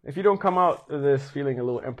 If you don't come out of this feeling a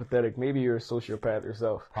little empathetic, maybe you're a sociopath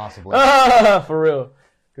yourself. Possibly. For real.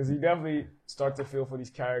 Because you definitely start to feel for these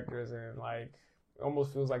characters, and like it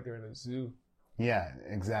almost feels like they're in a zoo. Yeah,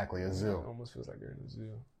 exactly, a zoo. It almost feels like they're in a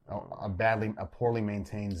zoo. A poorly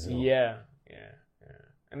maintained zoo. Yeah.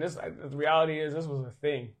 And the reality is, this was a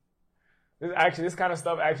thing. This kind of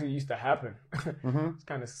stuff actually used to happen. It's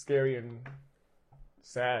kind of scary and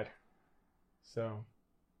sad. So,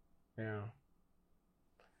 yeah.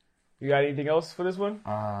 You got anything else for this one?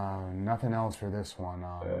 Nothing else for this one.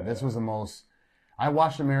 This was the most. I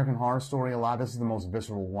watched American Horror Story a lot. This is the most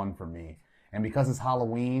visceral one for me, and because it's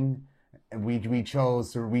Halloween, we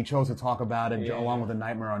chose to talk about it along with the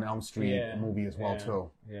Nightmare on Elm Street movie as well too.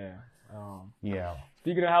 Yeah. Yeah.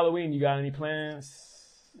 Speaking of Halloween, you got any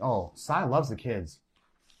plans? Oh, Cy loves the kids.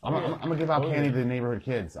 I'm gonna give out candy to the neighborhood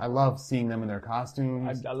kids. I love seeing them in their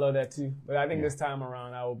costumes. I love that too. But I think this time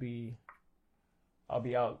around I'll be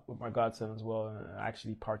out with my godson as well and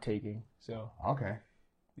actually partaking. So okay.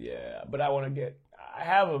 Yeah, but I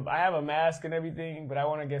have a mask and everything, but I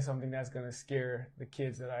want to get something that's gonna scare the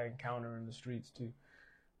kids that I encounter in the streets too.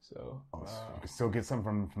 So you can still get some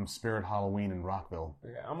from Spirit Halloween in Rockville.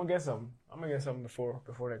 Yeah, I'm gonna get some. Before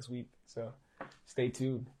next week. So stay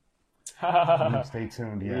tuned. Stay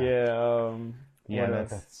tuned. Yeah.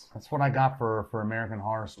 That's what I got for American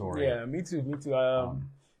Horror Story. Yeah, me too.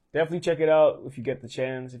 Definitely check it out if you get the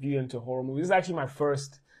chance. If you're into horror movies, this is actually my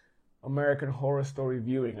first American Horror Story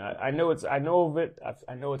viewing. I know of it.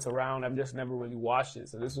 I know it's around. I've just never really watched it.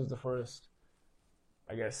 So this was the first,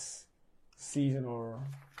 I guess, season or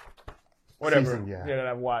whatever that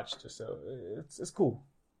I've watched. So it's cool.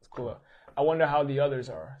 It's cool. I wonder how the others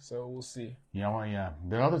are. So we'll see. Yeah.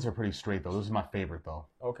 The others are pretty straight though. This is my favorite though.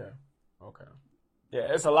 Okay.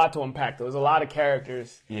 Yeah, it's a lot to unpack though. There's a lot of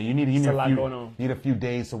characters. Yeah, you need a few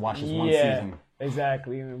days to watch this one season.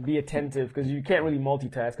 Exactly, and be attentive because you can't really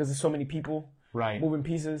multitask because there's so many people, moving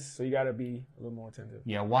pieces. So you got to be a little more attentive.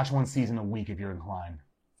 Yeah, watch one season a week if you're inclined.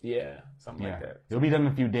 Yeah, something like that. It'll be done in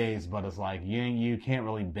a few days, but it's like you can't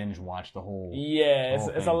really binge watch the whole. Yeah,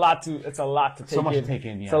 it's a lot to take in. So much to take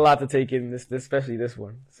in. Yeah, it's a lot to take in. This especially this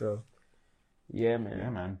one. So, yeah, man. Yeah,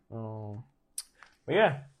 man. But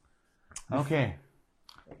yeah. Okay,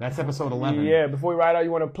 that's episode 11. Yeah. Before we ride out, you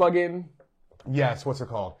want to plug in? Yes. What's it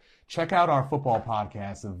called? Check out our football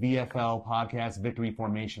podcast, the VFL podcast, Victory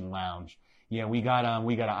Formation Lounge. Yeah, we got an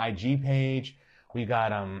IG page. We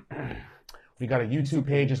got a YouTube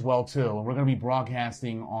page as well too, and we're gonna be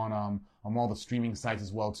broadcasting on all the streaming sites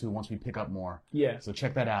as well too once we pick up more. Yeah. So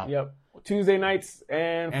check that out. Yep. Tuesday nights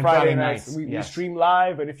and Friday nights. We stream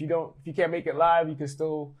live, and if you can't make it live, you can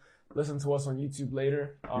still listen to us on YouTube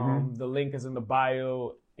later. The link is in the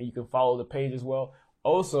bio, and you can follow the page as well.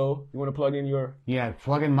 Also, you want to plug in your... Yeah,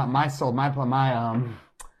 plug in my podcast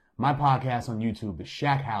on YouTube, the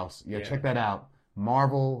Shack House. Yeah, check that out.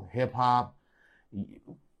 Marvel, hip-hop.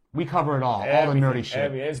 We cover it all the nerdy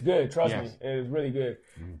shit. It's good, trust me. It is really good.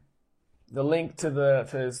 The link to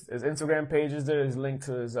his Instagram page is there. His link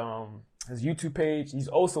to his YouTube page. He's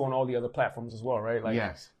also on all the other platforms as well, right? Like,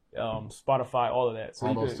 Spotify, all of that. So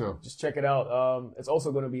all those too. Just check it out.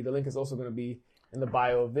 The link is also going to be in the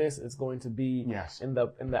bio of this. It's going to be in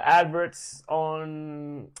the adverts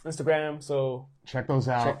on Instagram. So check those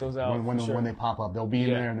out. When they pop up. They'll be in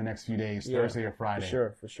there in the next few days, Thursday or Friday.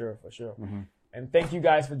 For sure. And thank you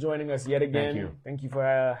guys for joining us yet again. Thank you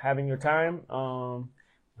for having your time.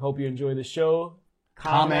 Hope you enjoy the show.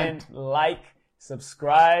 Comment, like,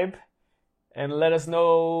 subscribe, and let us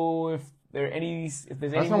know if there's any.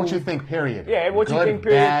 Let us know what you think. Period. Yeah, what you think.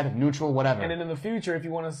 Period. Bad, neutral, whatever. And then in the future, if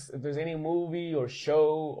there's any movie or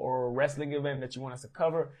show or wrestling event that you want us to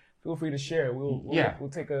cover, feel free to share. We'll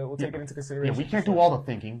take it into consideration. Yeah, we can't do all the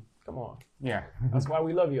thinking. Come on. Yeah. That's why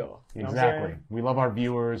we love y'all. You know exactly. We love our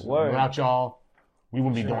viewers. Without y'all, we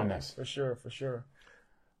wouldn't be doing this. For sure.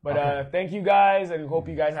 But thank you guys, and hope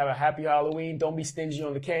you guys have a happy Halloween. Don't be stingy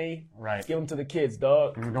on the candy. Right. Give them to the kids,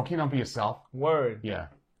 dog. Don't keep them for yourself. Word. Yeah.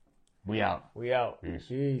 We out.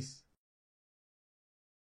 Peace.